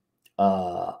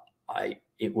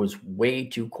 It was way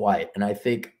too quiet, and I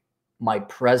think my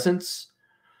presence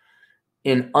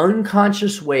in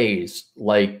unconscious ways,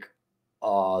 like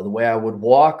the way I would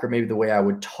walk or maybe the way I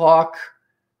would talk,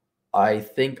 I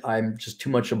think I'm just too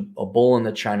much a bull in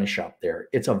the china shop there.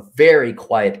 It's a very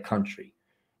quiet country.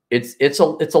 It's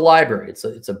a library.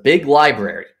 It's a big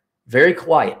library, very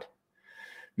quiet.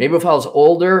 Maybe if I was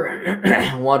older,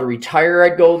 I wanted to retire,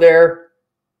 I'd go there.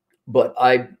 But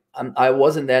I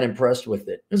wasn't that impressed with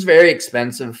it. It was very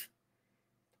expensive.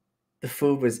 The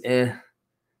food was eh.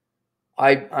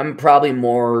 I'm probably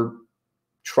more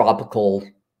tropical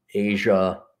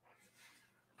Asia.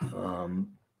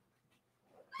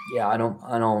 Yeah,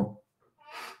 I'm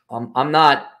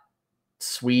not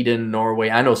Sweden, Norway.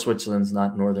 I know Switzerland's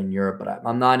not Northern Europe, but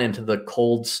I'm not into the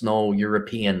cold snow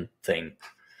European thing.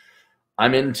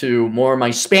 I'm into more of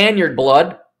my Spaniard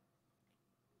blood,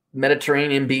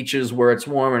 Mediterranean beaches where it's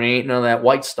warm and ain't none of that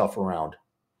white stuff around.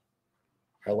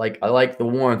 I like the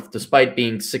warmth, despite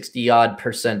being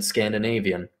 60-odd%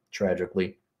 Scandinavian,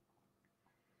 tragically.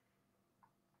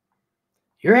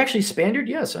 You're actually Spaniard?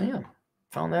 Yes, I am.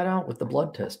 Found that out with the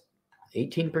blood test.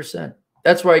 18%.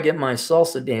 That's where I get my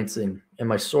salsa dancing and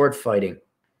my sword fighting.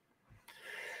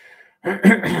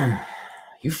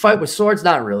 You fight with swords?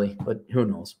 Not really, but who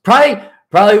knows?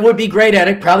 Probably would be great at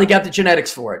it. Probably got the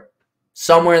genetics for it.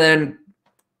 Somewhere then,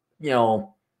 you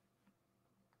know,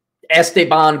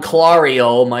 Esteban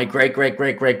Clario, my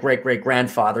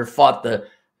great-great-great-great-great-great-grandfather, fought the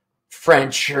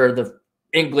French or the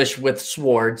English with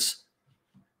swords.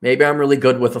 Maybe I'm really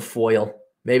good with a foil.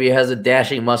 Maybe he has a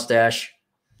dashing mustache.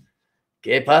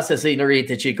 ¿Qué pasa,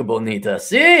 señorita chica bonita?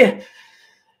 Sí,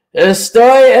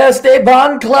 estoy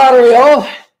Esteban Clario.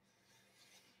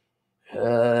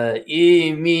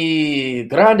 Y mi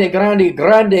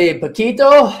grande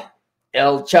Paquito,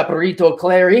 el chaparrito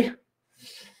Clary.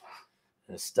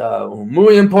 Está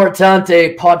muy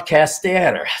importante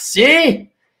podcaster. ¿Sí?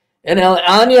 En el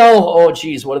año, oh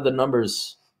geez, what are the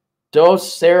numbers?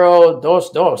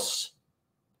 2022.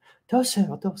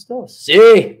 2022.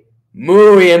 Sí,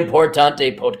 muy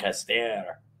importante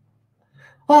podcaster.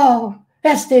 Oh,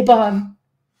 Esteban.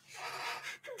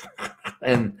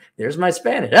 And there's my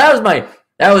Spanish. That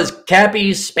was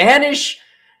Cappy's Spanish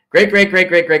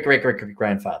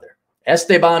great-great-great-great-great-great-great-grandfather.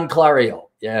 Esteban Clario.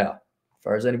 Yeah, as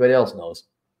far as anybody else knows.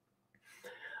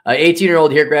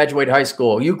 18-year-old here, graduate high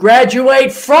school. You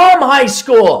graduate from high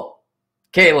school,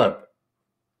 Caleb,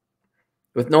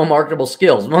 with no marketable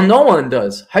skills. Well, no one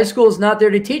does. High school is not there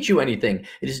to teach you anything.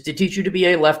 It is to teach you to be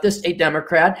a leftist, a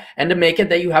Democrat, and to make it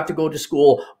that you have to go to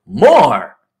school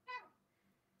more.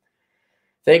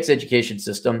 Thanks, education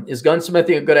system. Is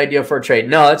gunsmithing a good idea for a trade?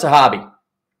 No, that's a hobby.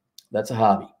 That's a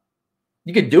hobby.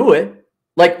 You could do it.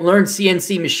 Like learn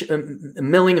CNC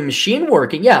milling and machine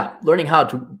working. Yeah, learning how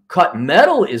to cut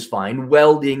metal is fine.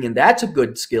 Welding, and that's a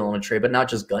good skill in a trade, but not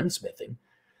just gunsmithing.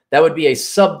 That would be a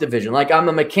subdivision. Like I'm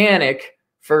a mechanic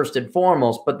first and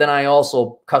foremost, but then I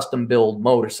also custom build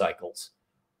motorcycles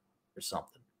or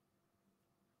something.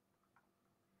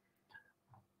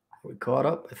 Are we caught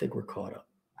up? I think we're caught up.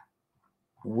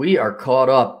 We are caught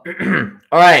up.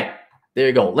 All right, there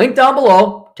you go. Link down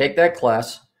below. Take that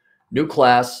class. New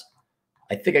class.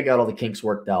 I think I got all the kinks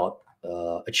worked out.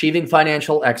 Achieving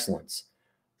financial excellence,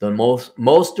 the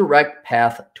most direct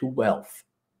path to wealth.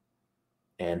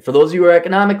 And for those of you who are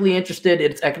economically interested,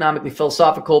 it's economically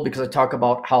philosophical because I talk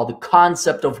about how the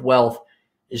concept of wealth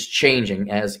is changing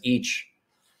as each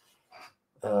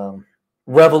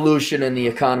revolution in the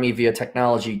economy via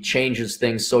technology changes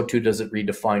things. So too does it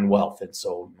redefine wealth. And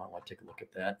so you might want to take a look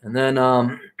at that. And then,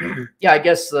 yeah, I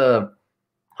guess how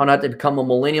not to become a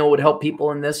millennial would help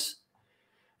people in this.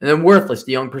 And then Worthless,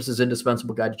 the young person's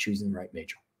indispensable guide to choosing the right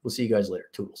major. We'll see you guys later.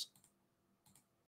 Toodles.